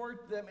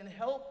support them and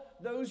help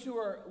those who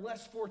are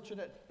less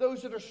fortunate,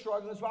 those that are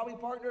struggling. That's why we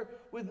partner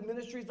with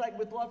ministries like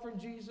With Love from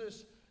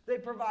Jesus. They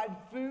provide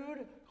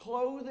food,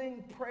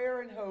 clothing,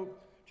 prayer, and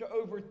hope to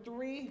over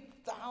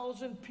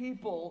 3,000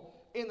 people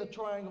in the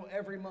Triangle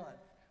every month.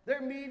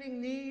 They're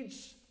meeting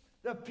needs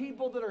of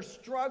people that are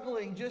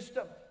struggling just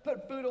to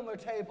put food on their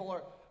table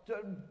or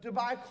to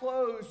buy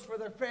clothes for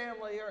their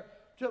family or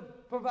to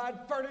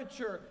provide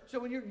furniture. So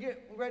when you're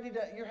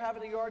you're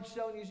having a yard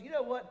sale and you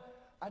know what?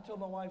 I told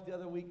my wife the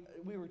other week,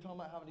 we were talking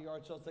about having a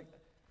yard sale. It's like,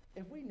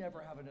 if we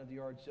never have another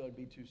yard sale, it'd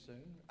be too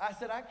soon. I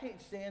said, I can't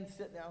stand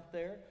sitting out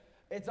there.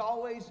 It's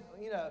always,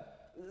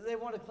 they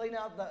want to clean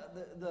out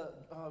the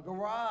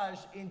garage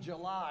in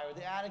July or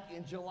the attic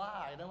in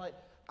July. And I'm like,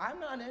 I'm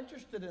not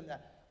interested in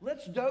that.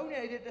 Let's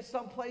donate it to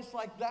some place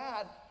like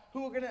that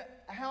who are going to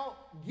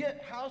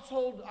get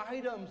household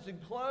items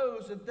and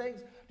clothes and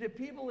things to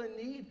people in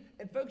need.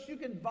 And folks, you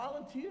can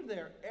volunteer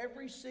there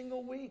every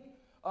single week.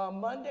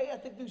 Monday, I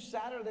think through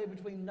Saturday,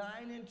 between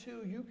 9 and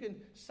 2, you can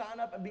sign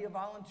up and be a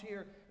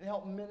volunteer and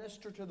help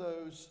minister to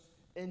those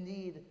in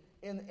need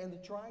in the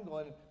Triangle.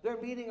 And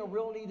they're meeting a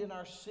real need in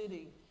our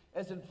city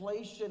as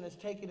inflation is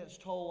taking its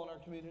toll on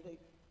our community.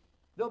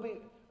 There'll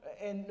be,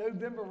 in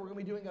November, we're going to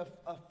be doing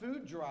a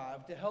food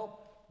drive to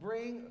help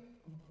bring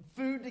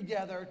food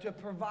together to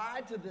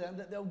provide to them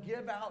that they'll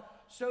give out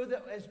so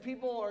that as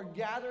people are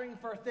gathering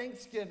for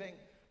Thanksgiving,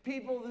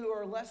 people who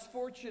are less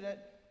fortunate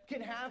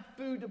can have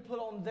food to put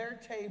on their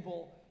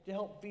table to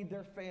help feed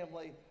their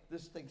family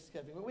this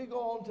Thanksgiving. But we go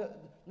on to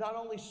not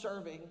only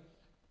serving,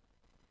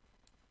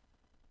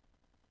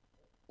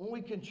 when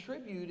we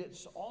contribute,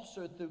 it's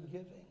also through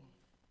giving.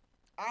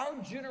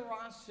 Our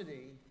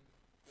generosity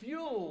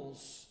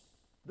fuels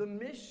the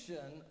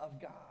mission of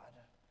God.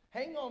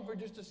 Hang on for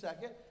just a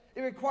second.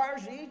 It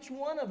requires each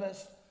one of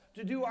us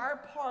to do our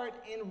part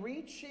in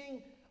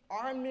reaching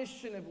our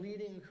mission of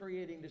leading and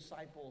creating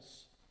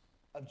disciples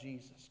of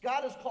Jesus.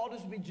 God has called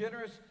us to be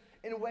generous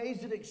in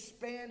ways that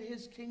expand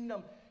his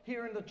kingdom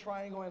here in the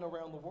Triangle and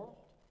around the world.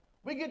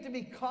 We get to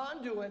be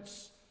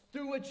conduits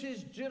through which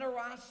his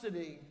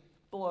generosity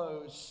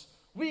flows.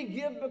 We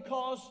give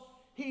because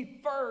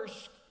he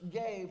first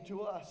gave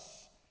to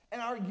us.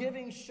 And our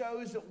giving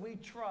shows that we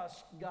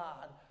trust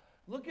God.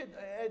 Look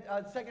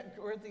at 2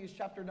 Corinthians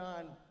chapter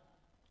 9,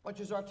 which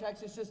is our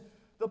text. It says,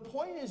 the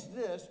point is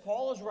this,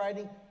 Paul is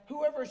writing,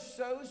 whoever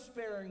sows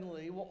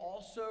sparingly will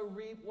also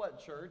reap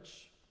what,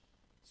 church?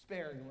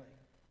 Sparingly.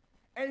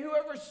 And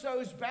whoever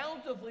sows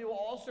bountifully will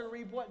also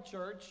reap what,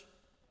 church?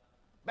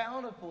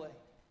 Bountifully.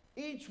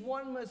 Each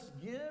one must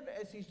give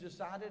as he's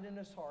decided in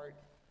his heart,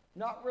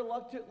 not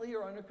reluctantly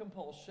or under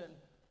compulsion.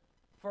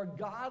 For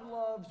God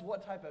loves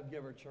what type of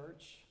giver,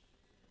 church?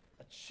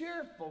 A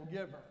cheerful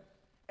giver.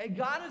 And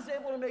God is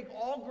able to make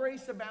all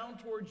grace abound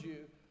towards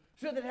you,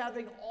 so that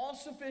having all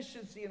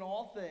sufficiency in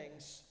all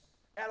things,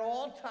 at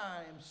all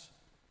times,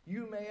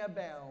 you may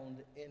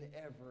abound in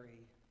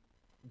every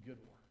good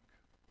work.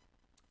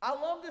 I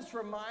love this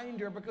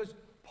reminder because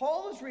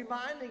Paul is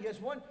reminding us,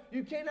 one,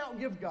 you can't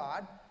outgive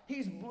God.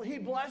 He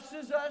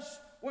blesses us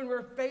when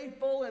we're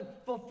faithful in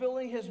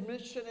fulfilling his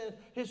mission and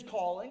his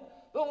calling.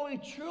 But when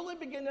we truly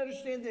begin to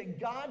understand that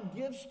God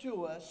gives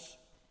to us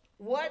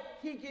what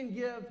he can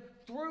give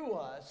through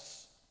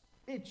us,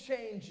 it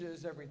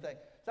changes everything.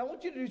 So I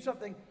want you to do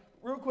something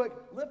real quick.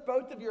 Lift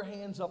both of your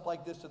hands up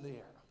like this in the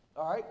air.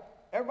 All right?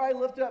 Everybody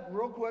lift up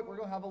real quick. We're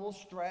going to have a little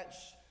stretch,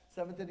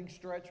 seventh inning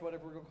stretch,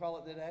 whatever we're going to call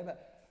it today.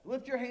 But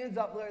lift your hands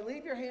up.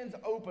 Leave your hands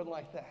open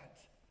like that.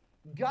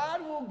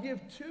 God will give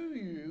to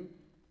you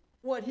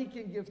what he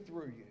can give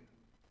through you.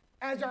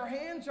 As our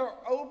hands are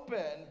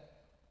open,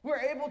 we're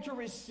able to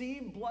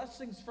receive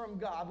blessings from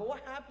God. But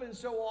what happens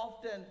so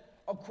often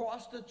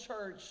across the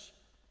church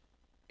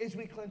is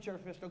we clench our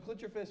fist. Don't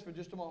clench your fist for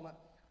just a moment.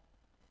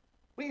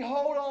 We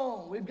hold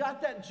on. We've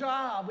got that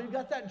job. We've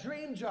got that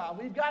dream job.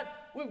 We've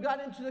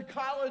got into the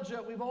college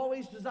that we've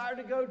always desired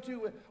to go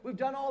to. We've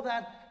done all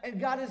that, and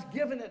God has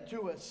given it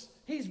to us.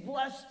 He's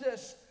blessed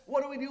us.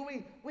 What do?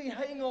 We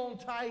hang on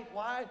tight.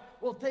 Why?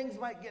 Well, things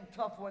might get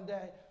tough one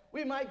day.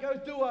 We might go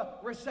through a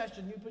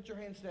recession. You put your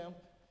hands down.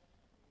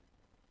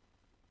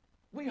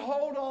 We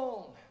hold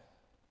on.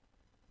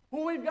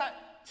 Well, we've got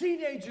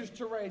teenagers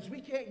to raise.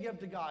 We can't give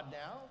to God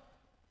now.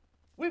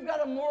 We've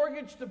got a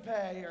mortgage to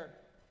pay, or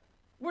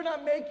we're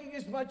not making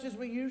as much as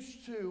we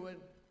used to. And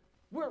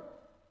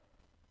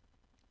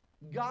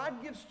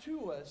God gives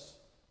to us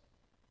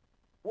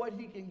what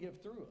he can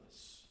give through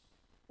us.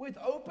 With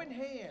open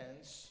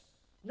hands,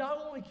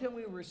 not only can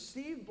we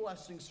receive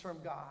blessings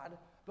from God,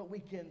 but we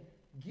can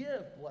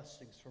give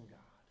blessings from God.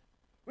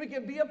 We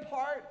can be a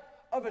part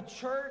of a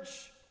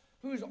church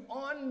who's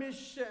on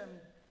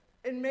mission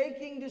in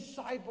making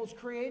disciples,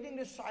 creating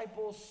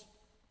disciples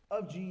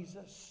of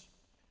Jesus.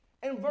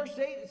 And verse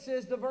 8, it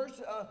says, the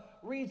verse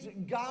reads,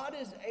 God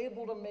is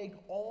able to make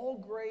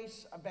all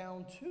grace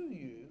abound to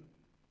you,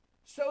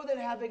 so that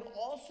having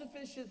all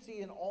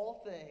sufficiency in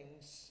all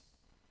things.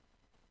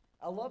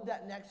 I love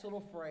that next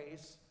little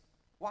phrase.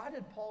 Why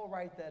did Paul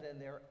write that in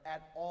there?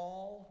 At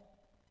all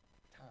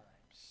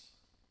times.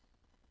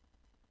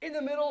 In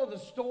the middle of the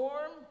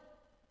storm,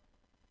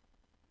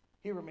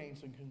 he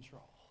remains in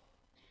control.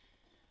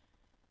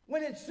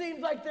 When it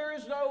seems like there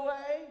is no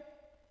way,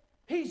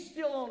 he's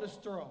still on his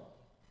throne.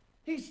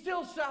 He's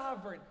still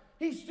sovereign.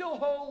 He's still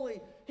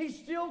holy. He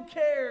still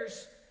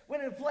cares.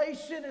 When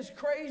inflation is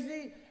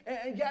crazy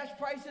and gas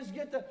prices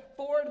get to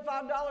 $4 to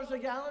 $5 a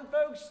gallon,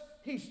 folks,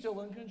 he's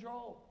still in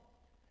control.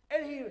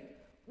 And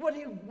what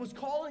he was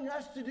calling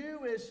us to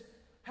do is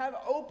have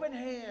open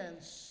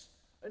hands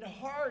and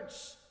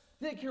hearts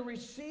that can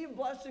receive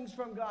blessings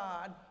from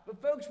God. But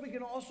folks, we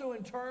can also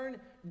in turn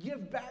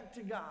give back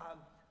to God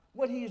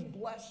what he has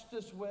blessed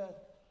us with.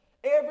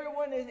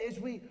 Everyone, as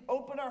we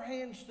open our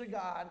hands to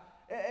God,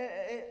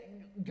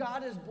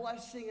 God is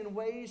blessing in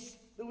ways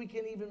that we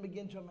can't even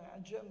begin to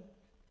imagine.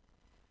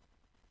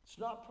 It's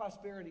not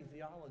prosperity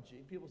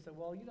theology. People say,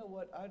 well, you know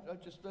what?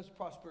 That's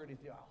prosperity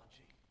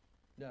theology.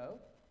 No,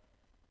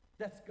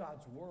 that's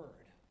God's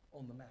word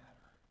on the matter.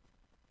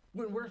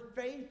 When we're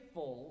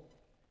faithful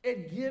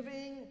at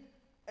giving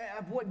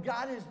of what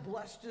God has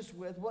blessed us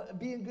with,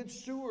 being good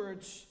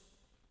stewards,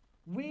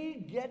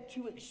 we get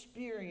to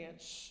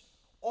experience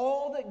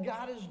all that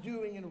God is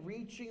doing in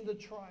reaching the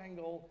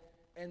triangle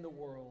and the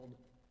world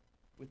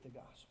with the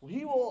gospel.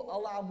 He will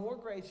allow more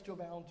grace to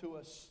abound to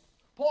us.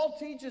 Paul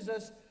teaches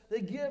us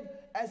that give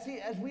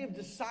as we have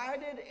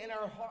decided in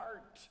our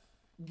heart.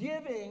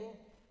 Giving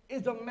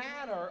is a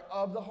matter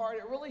of the heart.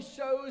 It really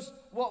shows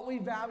what we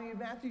value.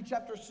 Matthew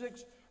chapter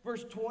 6,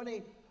 verse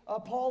 20,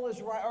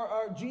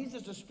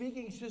 Jesus is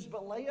speaking. He says,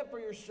 but lay up for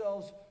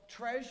yourselves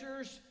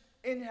treasures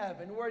in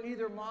heaven, where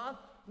neither moth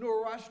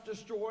nor rust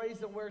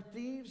destroys, and where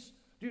thieves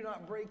do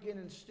not break in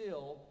and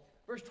steal.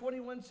 Verse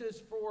 21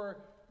 says,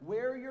 for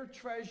where your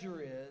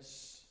treasure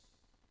is,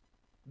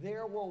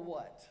 there will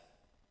what?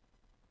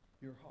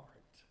 Your heart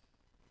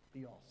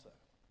be also.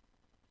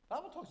 The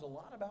Bible talks a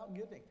lot about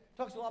giving.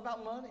 Talks a lot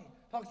about money.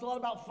 Talks a lot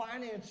about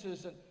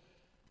finances. And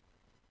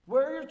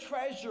where your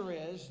treasure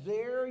is,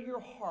 there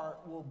your heart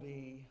will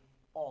be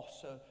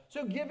also.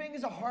 So giving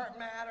is a heart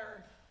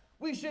matter.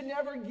 We should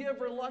never give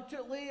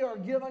reluctantly or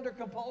give under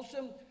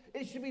compulsion.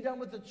 It should be done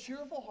with a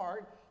cheerful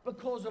heart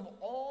because of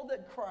all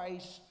that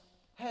Christ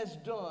has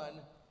done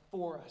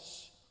for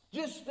us.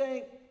 Just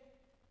think,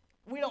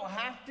 we don't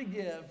have to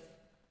give,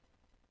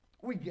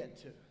 we get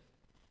to.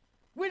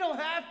 We don't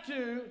have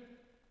to,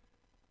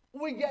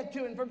 we get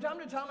to. And from time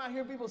to time I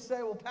hear people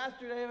say, well,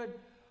 Pastor David,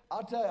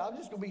 I'll tell you, I'm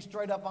just going to be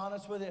straight up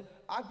honest with you.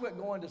 I quit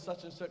going to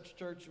such and such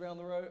church around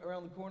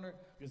the corner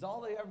because all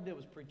they ever did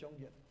was preach on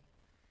giving.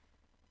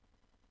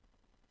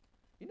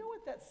 You know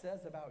what that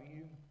says about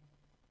you?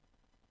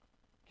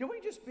 Can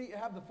we just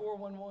have the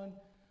 411?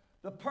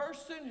 The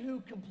person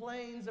who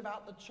complains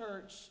about the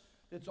church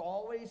that's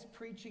always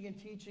preaching and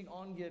teaching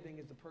on giving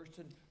is the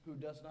person who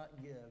does not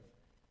give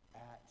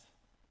at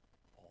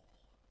all.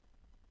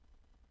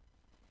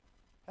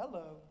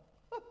 Hello.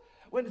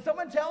 When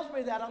someone tells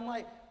me that, I'm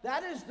like,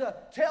 that is the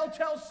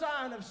telltale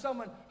sign of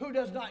someone who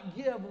does not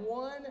give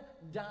one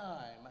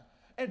dime.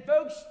 And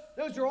folks,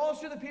 those are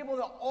also the people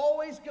that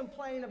always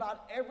complain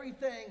about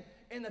everything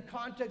in the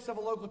context of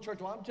a local church.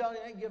 Well, I'm telling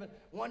you, I ain't giving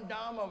one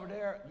dime over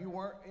there. You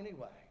weren't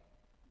anyway.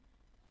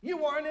 You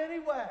weren't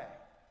anyway.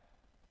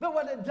 But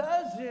what it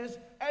does is,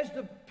 as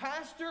the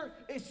pastor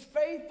is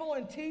faithful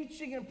in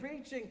teaching and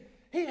preaching,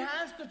 he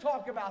has to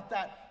talk about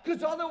that.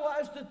 Because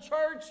otherwise the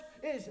church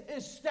is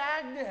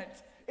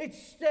stagnant.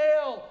 It's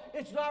stale.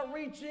 It's not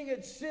reaching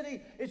its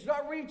city. It's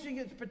not reaching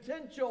its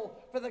potential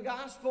for the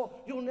gospel.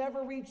 You'll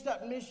never reach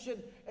that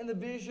mission and the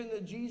vision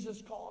that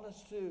Jesus called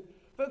us to.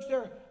 Folks,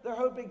 they're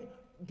hoping.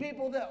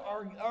 People that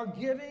are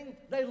giving,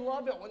 they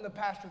love it when the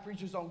pastor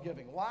preaches on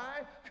giving.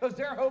 Why? Because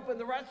they're hoping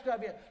the rest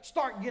of you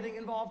start getting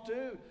involved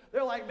too.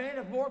 They're like, man,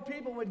 if more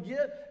people would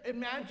give,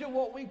 imagine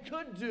what we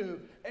could do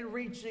in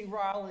reaching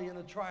Raleigh and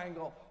the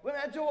Triangle.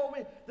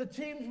 Imagine the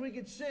teams we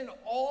could send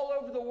all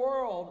over the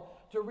world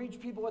to reach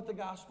people with the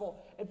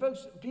gospel. And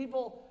folks,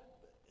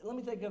 let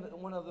me think of it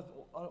one other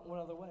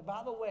way.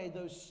 By the way,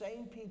 those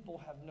same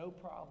people have no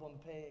problem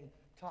paying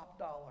top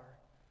dollar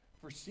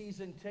for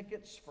season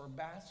tickets for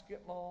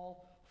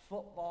basketball,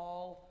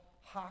 football,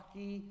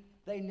 hockey.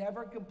 They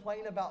never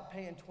complain about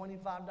paying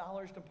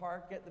 $25 to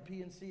park at the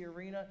PNC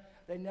Arena.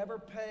 They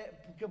never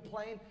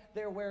complain.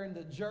 They're wearing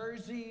the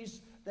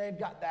jerseys. They've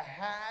got the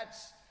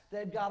hats.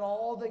 They've got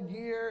all the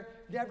gear.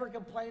 Never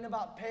complain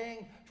about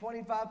paying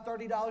 $25,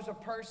 $30 a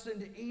person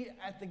to eat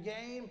at the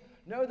game.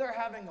 No, they're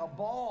having a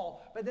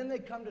ball. But then they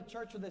come to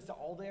church and they say,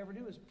 all they ever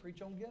do is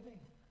preach on giving.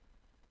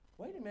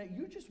 Wait a minute,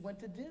 you just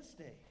went to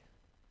Disney.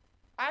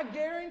 I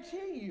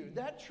guarantee you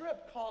that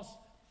trip costs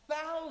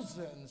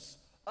thousands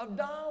of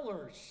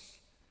dollars.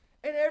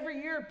 And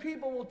every year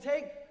people will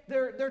take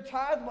their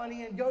tithe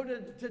money and go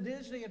to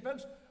Disney. And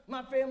folks,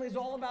 my family's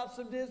all about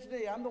some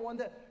Disney. I'm the one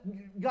that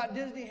got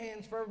Disney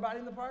hands for everybody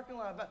in the parking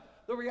lot.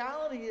 But the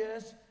reality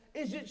is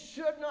it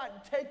should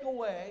not take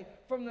away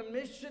from the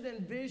mission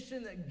and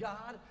vision that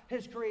God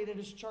has created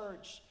His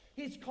church.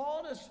 He's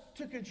called us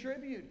to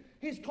contribute.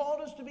 He's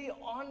called us to be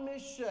on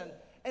mission.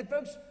 And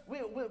folks,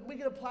 we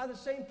can apply the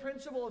same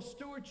principle of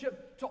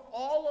stewardship to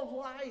all of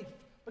life.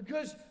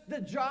 Because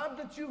the job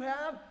that you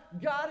have,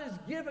 God has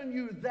given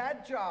you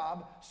that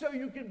job so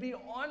you can be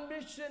on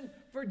mission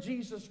for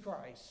Jesus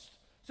Christ.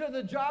 So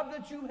the job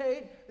that you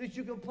hate, that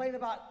you complain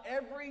about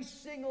every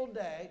single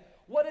day,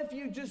 what if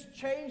you just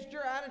changed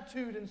your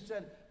attitude and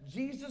said,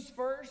 Jesus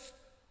first,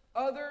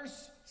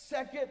 others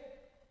second,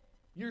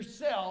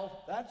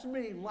 yourself, that's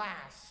me,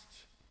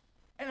 last.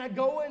 And I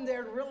go in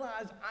there and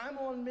realize I'm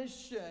on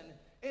mission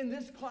in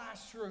this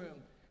classroom,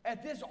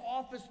 at this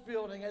office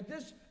building, at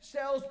this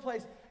sales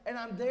place, and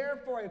I'm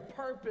there for a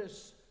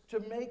purpose to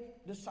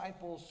make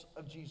disciples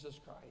of Jesus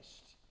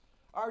Christ.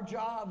 Our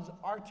jobs,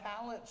 our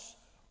talents,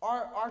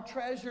 our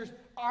treasures,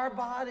 our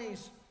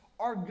bodies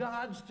are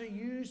God's to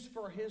use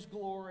for His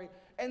glory.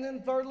 And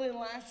then thirdly and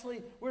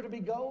lastly, we're to be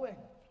going.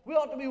 We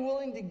ought to be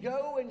willing to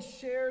go and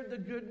share the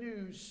good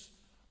news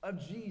of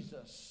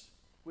Jesus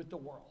with the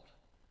world.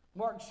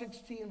 Mark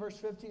 16, verse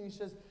 15,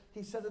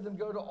 he said to them,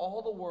 go to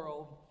all the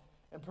world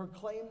and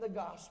proclaim the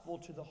gospel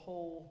to the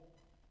whole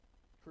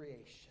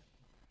creation.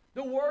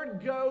 The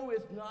word go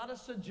is not a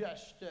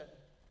suggestion,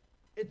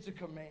 it's a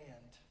command.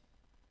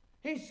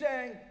 He's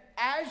saying,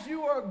 as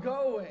you're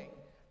going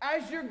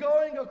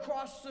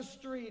across the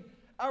street,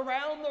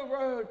 around the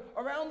road,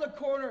 around the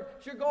corner,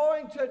 if you're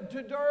going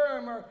to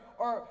Durham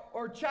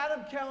or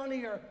Chatham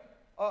County or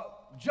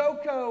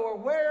Joco or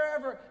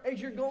wherever,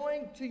 as you're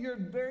going to your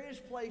various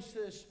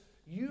places,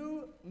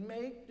 you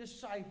make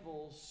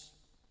disciples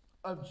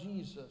of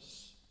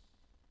Jesus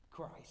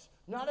Christ.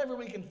 Not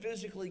everyone can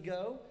physically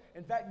go.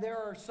 In fact, there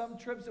are some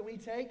trips that we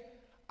take,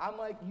 I'm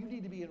like, you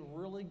need to be in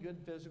really good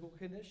physical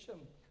condition.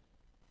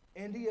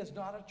 India is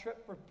not a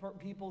trip for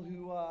people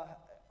who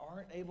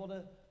aren't able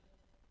to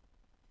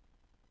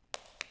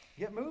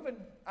get moving.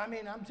 I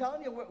mean, I'm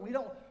telling you,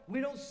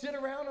 we don't sit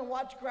around and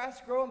watch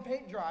grass grow and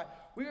paint dry.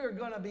 We are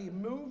going to be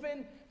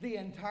moving the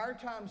entire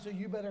time, so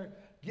you better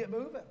get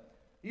moving.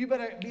 You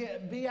better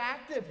be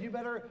active. You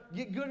better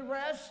get good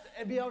rest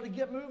and be able to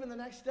get moving the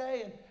next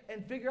day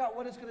and figure out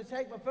what it's going to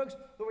take. But folks,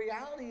 the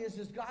reality is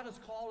God has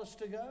called us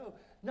to go.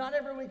 Not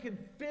everyone can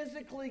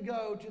physically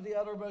go to the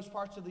uttermost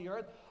parts of the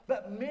earth,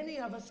 but many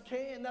of us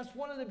can. That's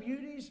one of the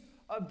beauties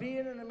of being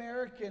an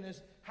American,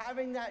 is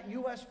having that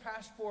U.S.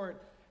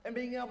 passport and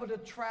being able to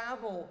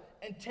travel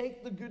and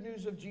take the good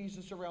news of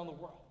Jesus around the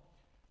world.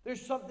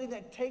 There's something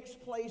that takes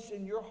place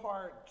in your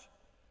heart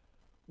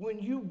when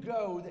you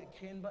go that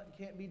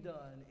can't be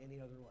done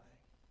any other way.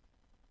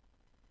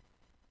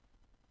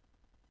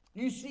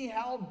 You see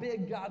how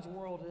big God's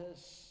world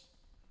is.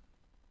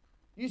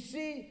 You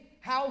see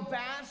how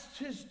vast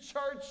his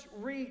church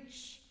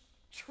reach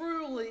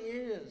truly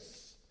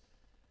is.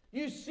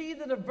 You see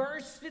the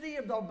diversity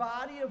of the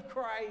body of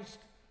Christ.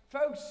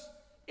 Folks,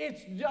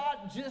 it's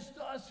not just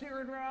us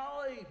here in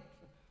Raleigh.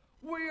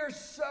 We are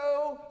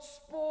so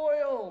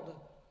spoiled.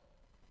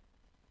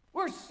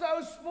 We're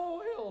so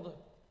spoiled.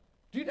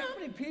 Do you know how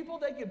many people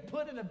they could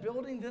put in a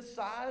building this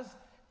size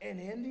in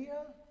India?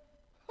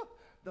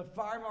 The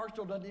fire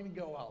marshal doesn't even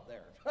go out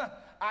there.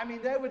 I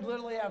mean, they would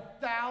literally have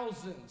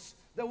thousands.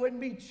 There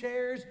wouldn't be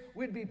chairs.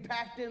 We'd be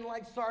packed in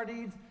like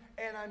sardines.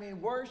 And I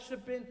mean,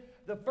 worshiping.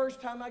 The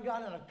first time I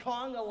got in a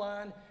conga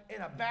line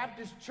in a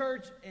Baptist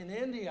church in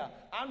India,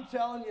 I'm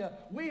telling you,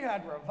 we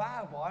had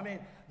revival. I mean,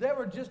 they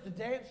were just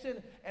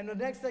dancing, and the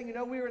next thing you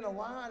know, we were in a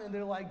line, and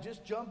they're like,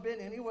 just jump in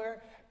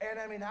anywhere. And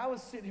I mean, I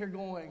was sitting here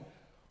going,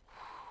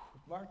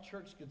 if our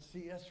church could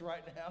see us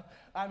right now,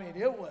 I mean,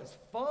 it was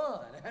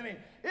fun. I mean,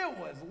 it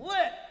was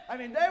lit. I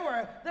mean, they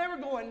were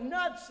going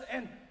nuts,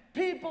 and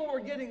people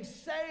were getting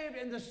saved,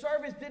 and the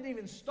service didn't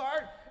even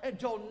start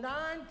until 9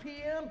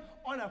 p.m.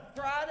 on a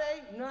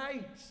Friday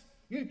night.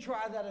 You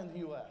try that in the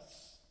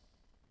U.S.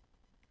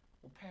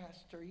 Well,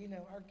 Pastor, you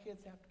know, our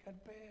kids have to go to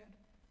bed.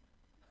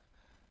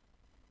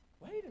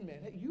 Wait a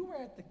minute. You were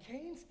at the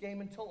Canes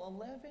game until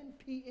 11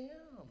 p.m.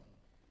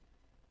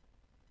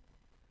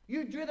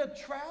 You did a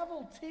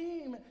travel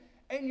team,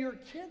 and your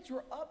kids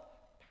were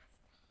up.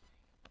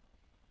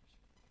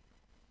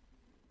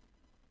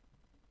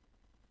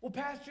 Well,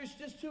 Pastor, it's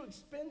just too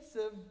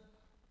expensive.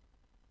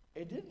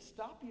 It didn't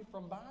stop you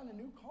from buying a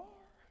new car.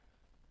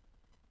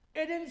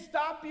 It didn't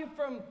stop you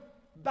from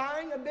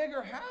buying a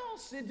bigger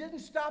house. It didn't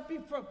stop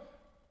you from...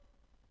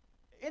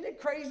 Isn't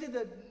it crazy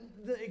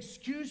the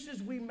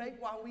excuses we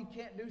make why we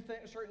can't do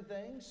certain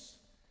things?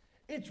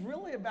 It's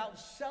really about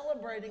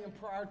celebrating and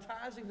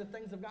prioritizing the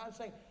things of God,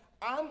 saying,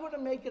 I'm going to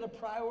make it a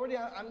priority.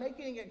 I'm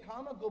making it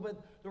comical,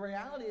 but the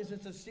reality is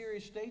it's a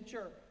serious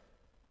nature.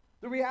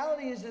 The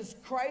reality is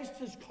Christ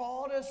has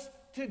called us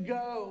to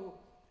go.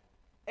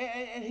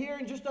 And here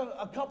in just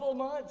a couple of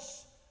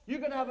months, you're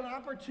going to have an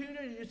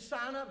opportunity to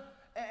sign up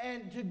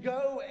and to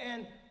go.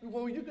 And,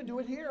 well, you can do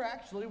it here,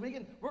 actually. We're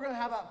going to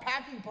have a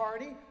packing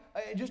party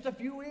in just a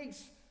few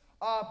weeks,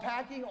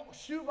 packing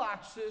shoe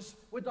boxes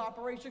with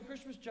Operation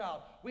Christmas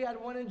Child. We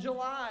had one in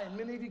July, and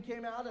many of you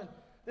came out, and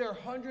there are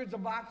hundreds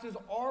of boxes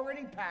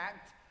already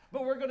packed.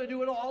 But we're going to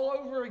do it all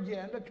over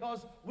again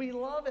because we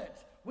love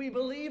it. We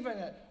believe in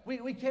it.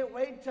 We can't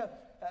wait to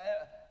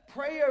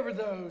pray over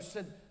those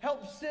and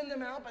help send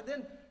them out. But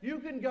then you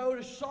can go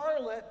to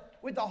Charlotte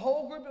with a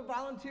whole group of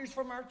volunteers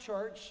from our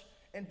church.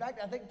 In fact,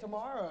 I think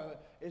tomorrow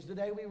is the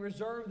day we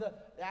reserve the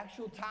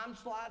actual time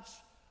slots.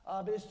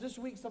 But it's this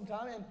week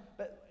sometime.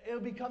 But it'll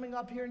be coming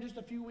up here in just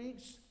a few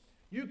weeks.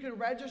 You can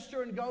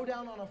register and go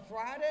down on a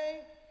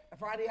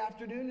Friday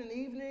afternoon and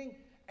evening,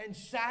 and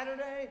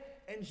Saturday,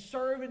 and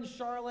serve in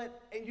Charlotte,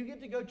 and you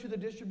get to go to the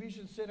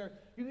distribution center.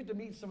 You get to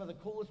meet some of the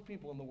coolest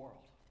people in the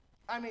world.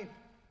 I mean,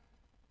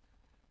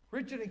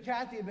 Richard and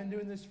Kathy have been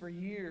doing this for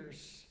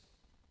years,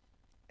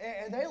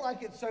 and they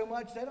like it so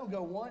much, they don't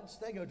go once,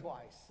 they go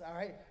twice, all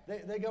right?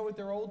 They go with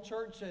their old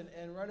church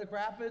in Roanoke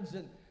Rapids,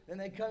 and then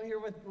they come here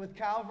with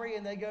Calvary,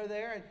 and they go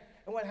there, and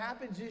what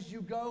happens is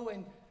you go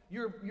and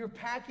you're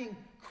packing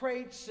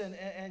crates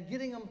and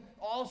getting them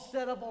all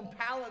set up on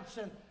pallets,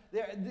 and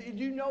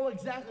You know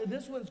exactly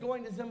this one's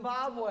going to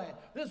Zimbabwe,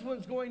 this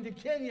one's going to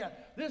Kenya,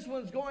 this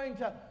one's going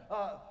to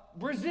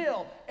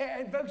Brazil.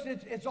 And folks,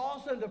 it's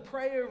awesome to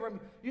pray over them.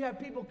 You have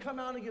people come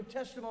out and give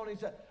testimonies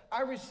that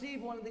I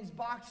received one of these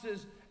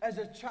boxes as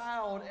a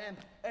child and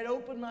it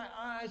opened my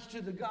eyes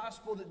to the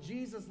gospel that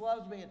Jesus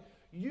loves me. And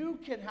you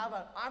can have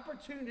an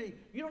opportunity.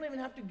 You don't even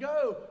have to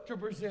go to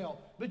Brazil,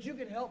 but you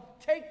can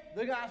help take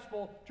the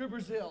gospel to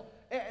Brazil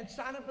and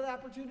sign up for the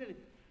opportunity.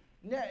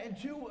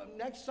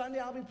 Next Sunday,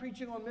 I'll be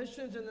preaching on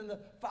missions, and then the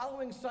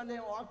following Sunday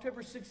on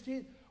October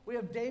 16th, we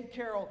have Dave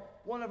Carroll,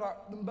 one of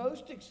the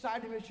most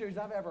exciting missionaries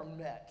I've ever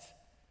met.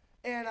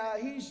 And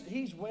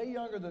he's way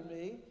younger than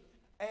me.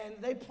 And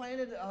they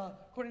planted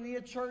Cornelia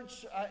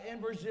Church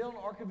in Brazil, in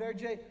Arco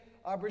Verde,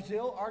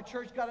 Brazil. Our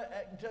church got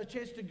a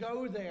chance to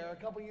go there a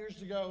couple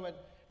years ago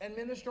and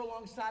minister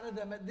alongside of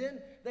them. And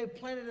then they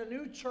planted a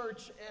new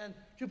church in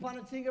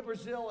Chupatinga,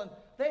 Brazil, and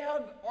they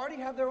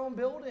already have their own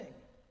building.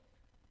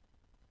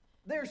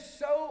 They're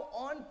so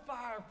on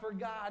fire for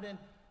God, and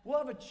we'll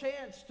have a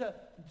chance to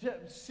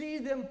see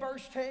them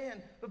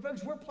firsthand. But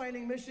folks, we're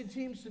planning mission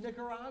teams to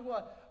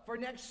Nicaragua for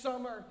next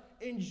summer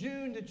in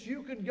June, that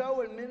you can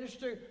go and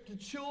minister to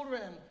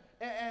children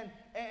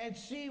and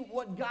see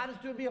what God is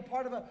doing, be a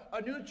part of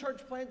a new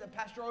church plant that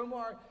Pastor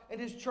Omar and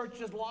his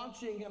church is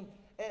launching,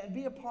 and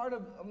be a part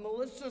of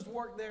Melissa's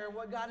work there and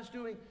what God is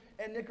doing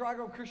in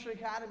Nicaragua Christian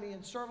Academy,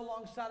 and serve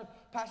alongside of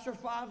Pastor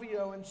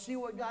Fabio and see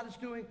what God is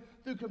doing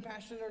through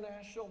Compassion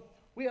International.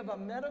 We have a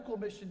medical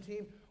mission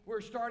team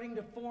we're starting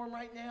to form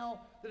right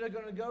now that are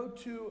going to go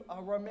to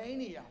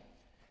Romania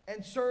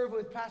and serve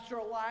with Pastor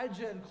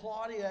Elijah and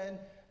Claudia. And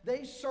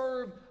they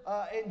serve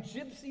in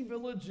gypsy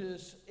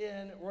villages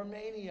in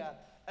Romania.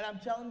 And I'm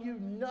telling you,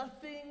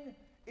 nothing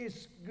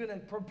is going to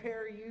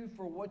prepare you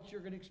for what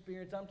you're going to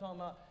experience. I'm talking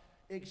about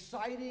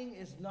exciting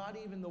is not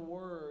even the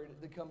word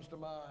that comes to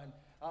mind.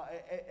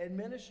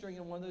 Administering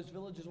in one of those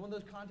villages, one of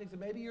those contexts,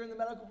 and maybe you're in the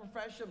medical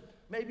profession,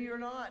 maybe you're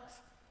not.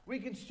 We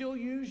can still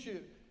use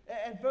you.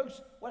 And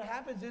folks, what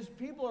happens is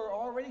people are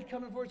already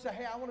coming forward and say,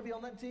 hey, I want to be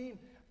on that team.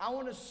 I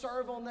want to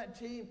serve on that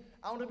team.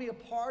 I want to be a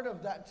part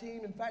of that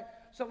team. In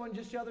fact, someone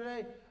just the other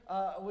day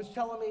was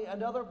telling me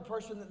another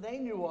person that they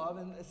knew of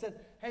and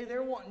said, hey,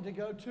 they're wanting to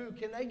go too.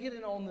 Can they get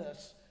in on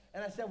this?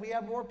 And I said, we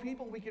have more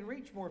people. We can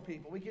reach more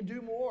people. We can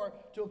do more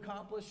to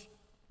accomplish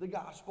the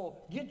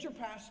gospel. Get your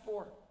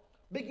passport.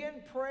 Begin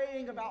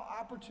praying about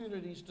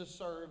opportunities to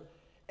serve.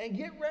 And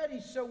get ready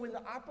so when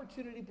the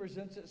opportunity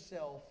presents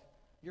itself,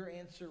 your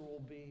answer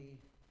will be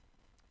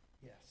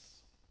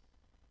yes.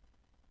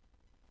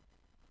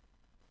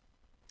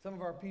 Some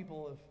of our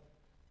people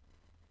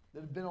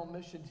that have been on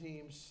mission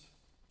teams,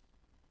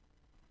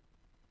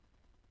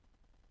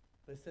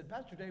 they said,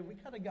 Pastor Dave, we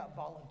kind of got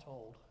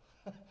voluntold.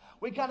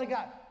 We kind of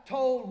got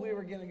told we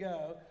were going to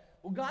go.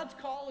 Well, God's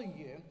calling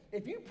you.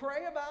 If you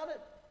pray about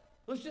it,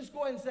 let's just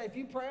go ahead and say, if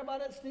you pray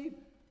about it, Steve,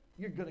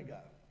 you're going to go.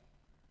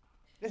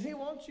 Because he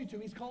wants you to.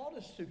 He's called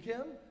us to.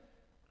 Kim,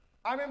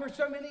 I remember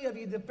so many of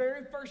you, the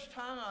very first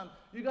time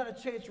you got a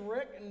chance,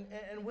 Rick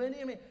and Wendy,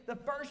 I mean, the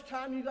first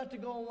time you got to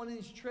go on one of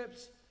these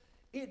trips,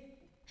 it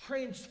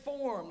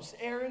transforms.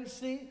 Aaron,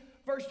 see,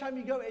 first time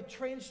you go, it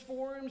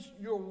transforms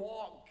your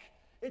walk.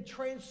 It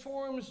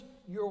transforms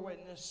your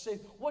witness. See,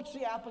 what's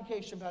the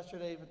application, Pastor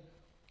David?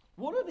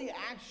 What are the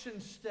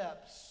action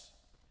steps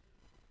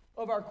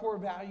of our core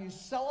values?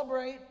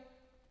 Celebrate,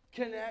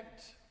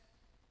 connect,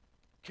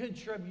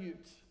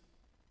 contribute.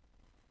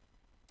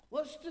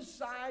 Let's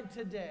decide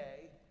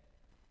today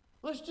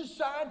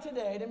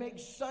to make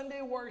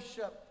Sunday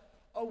worship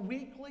a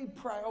weekly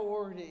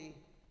priority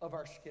of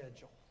our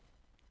schedule.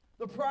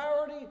 The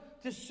priority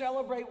to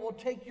celebrate will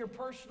take your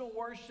personal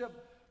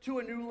worship to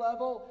a new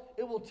level.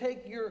 It will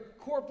take your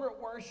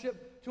corporate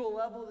worship to a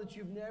level that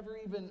you've never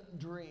even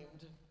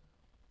dreamed.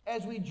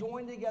 As we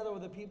join together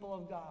with the people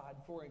of God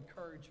for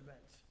encouragement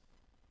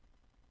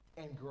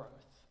and growth.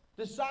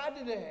 Decide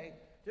today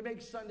to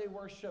make Sunday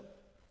worship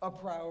a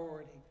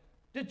priority.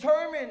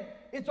 Determine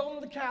it's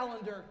on the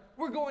calendar.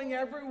 We're going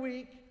every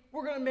week.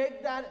 We're going to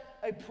make that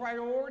a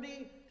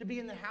priority to be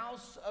in the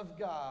house of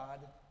God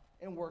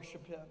and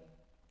worship Him.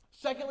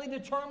 Secondly,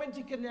 determine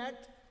to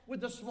connect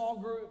with a small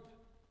group.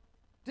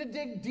 To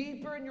dig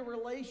deeper in your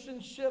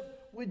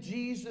relationship with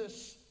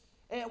Jesus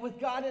and with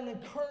God and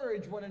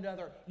encourage one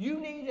another. You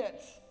need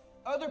it.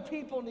 Other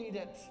people need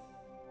it.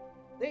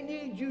 They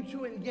need you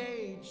to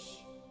engage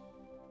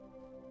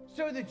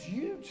so that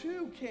you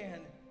too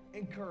can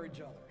encourage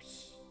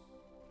others.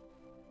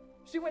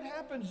 See, what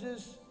happens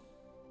is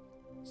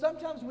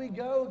sometimes we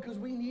go because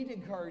we need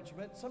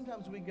encouragement.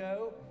 Sometimes we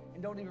go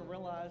and don't even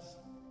realize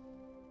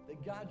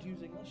that God's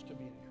using us to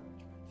be an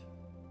encouragement.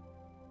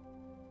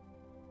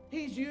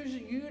 He's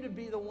using you to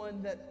be the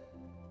one that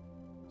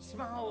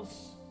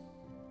smiles,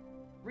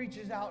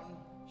 reaches out and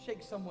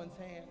shakes someone's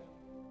hand,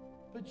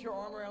 puts your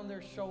arm around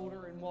their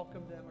shoulder and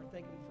welcome them or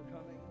thank them for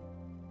coming.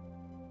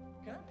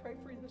 Can I pray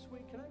for you this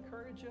week? Can I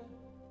encourage you?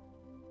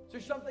 Is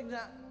there something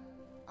that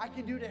I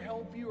can do to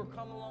help you or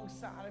come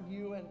alongside of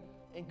you and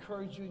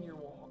encourage you in your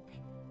walk,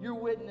 your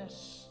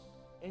witness,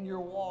 in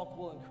your walk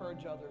will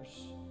encourage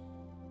others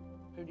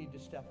who need to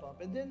step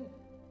up. And then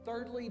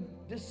thirdly,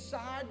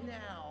 decide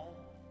now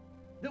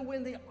that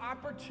when the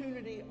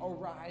opportunity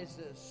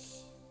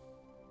arises,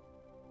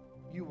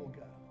 you will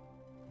go.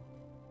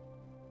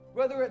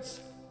 Whether it's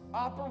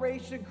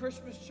Operation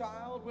Christmas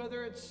Child,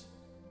 whether it's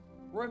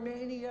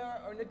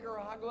Romania or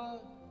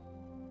Nicaragua,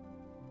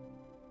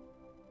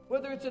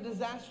 whether it's a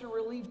disaster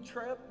relief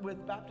trip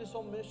with Baptist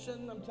on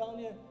Mission, I'm telling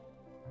you,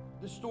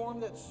 the storm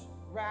that's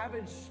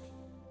ravaged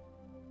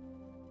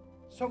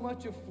so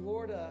much of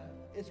Florida,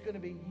 it's going to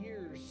be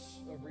years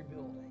of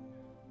rebuilding.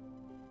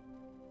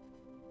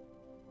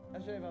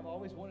 I've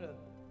always wanted to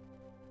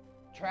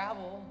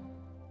travel.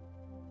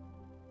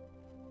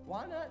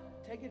 Why not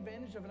take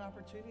advantage of an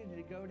opportunity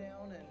to go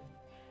down and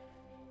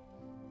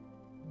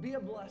be a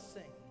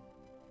blessing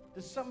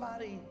to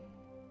somebody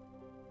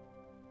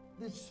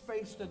that's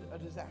faced a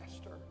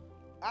disaster?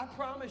 I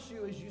promise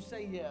you, as you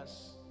say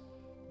yes,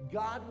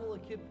 God will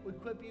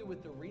equip you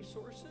with the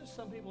resources.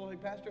 Some people are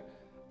like, Pastor,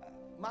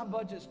 my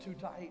budget's too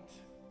tight.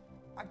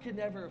 I could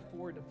never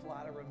afford to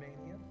fly to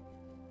Romania.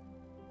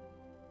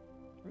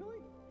 Really?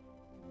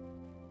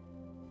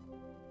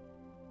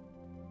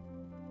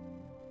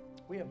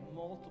 We have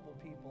multiple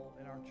people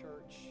in our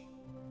church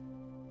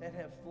that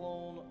have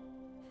flown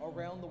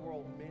around the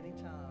world many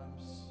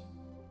times,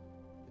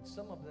 and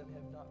some of them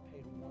have not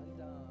paid one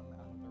dime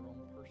out of their own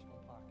personal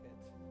pocket.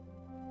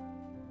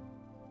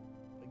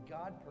 But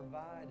God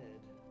provided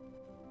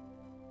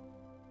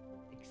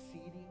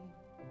exceeding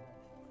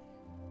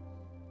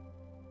abundantly,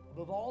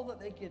 above all that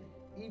they could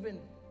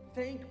even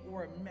think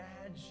or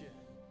imagine.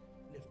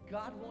 And if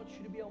God wants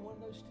you to be on one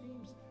of those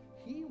teams,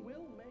 He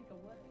will make a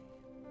way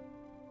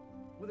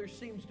where there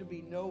seems to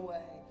be no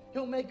way.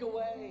 He'll make a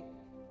way.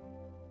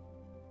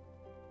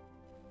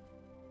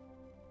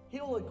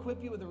 He'll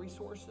equip you with the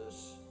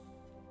resources.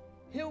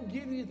 He'll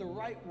give you the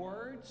right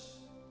words.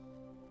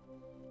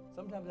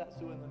 Sometimes that's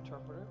through an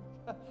interpreter.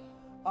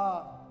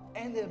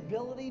 And the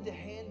ability to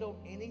handle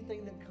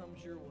anything that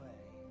comes your way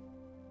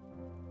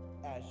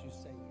as you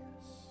say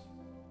yes.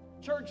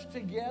 Church,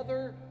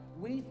 together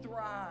we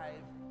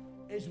thrive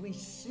as we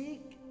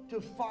seek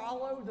to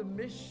follow the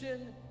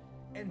mission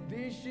and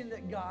vision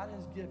that God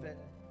has given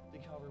the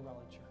Calvary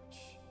Raleigh Church.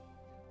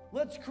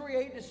 Let's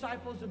create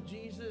disciples of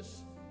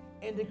Jesus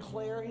and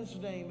declare His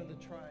name in the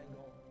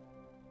triangle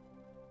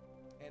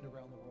and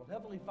around the world.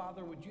 Heavenly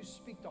Father, would you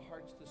speak to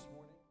hearts this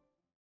morning?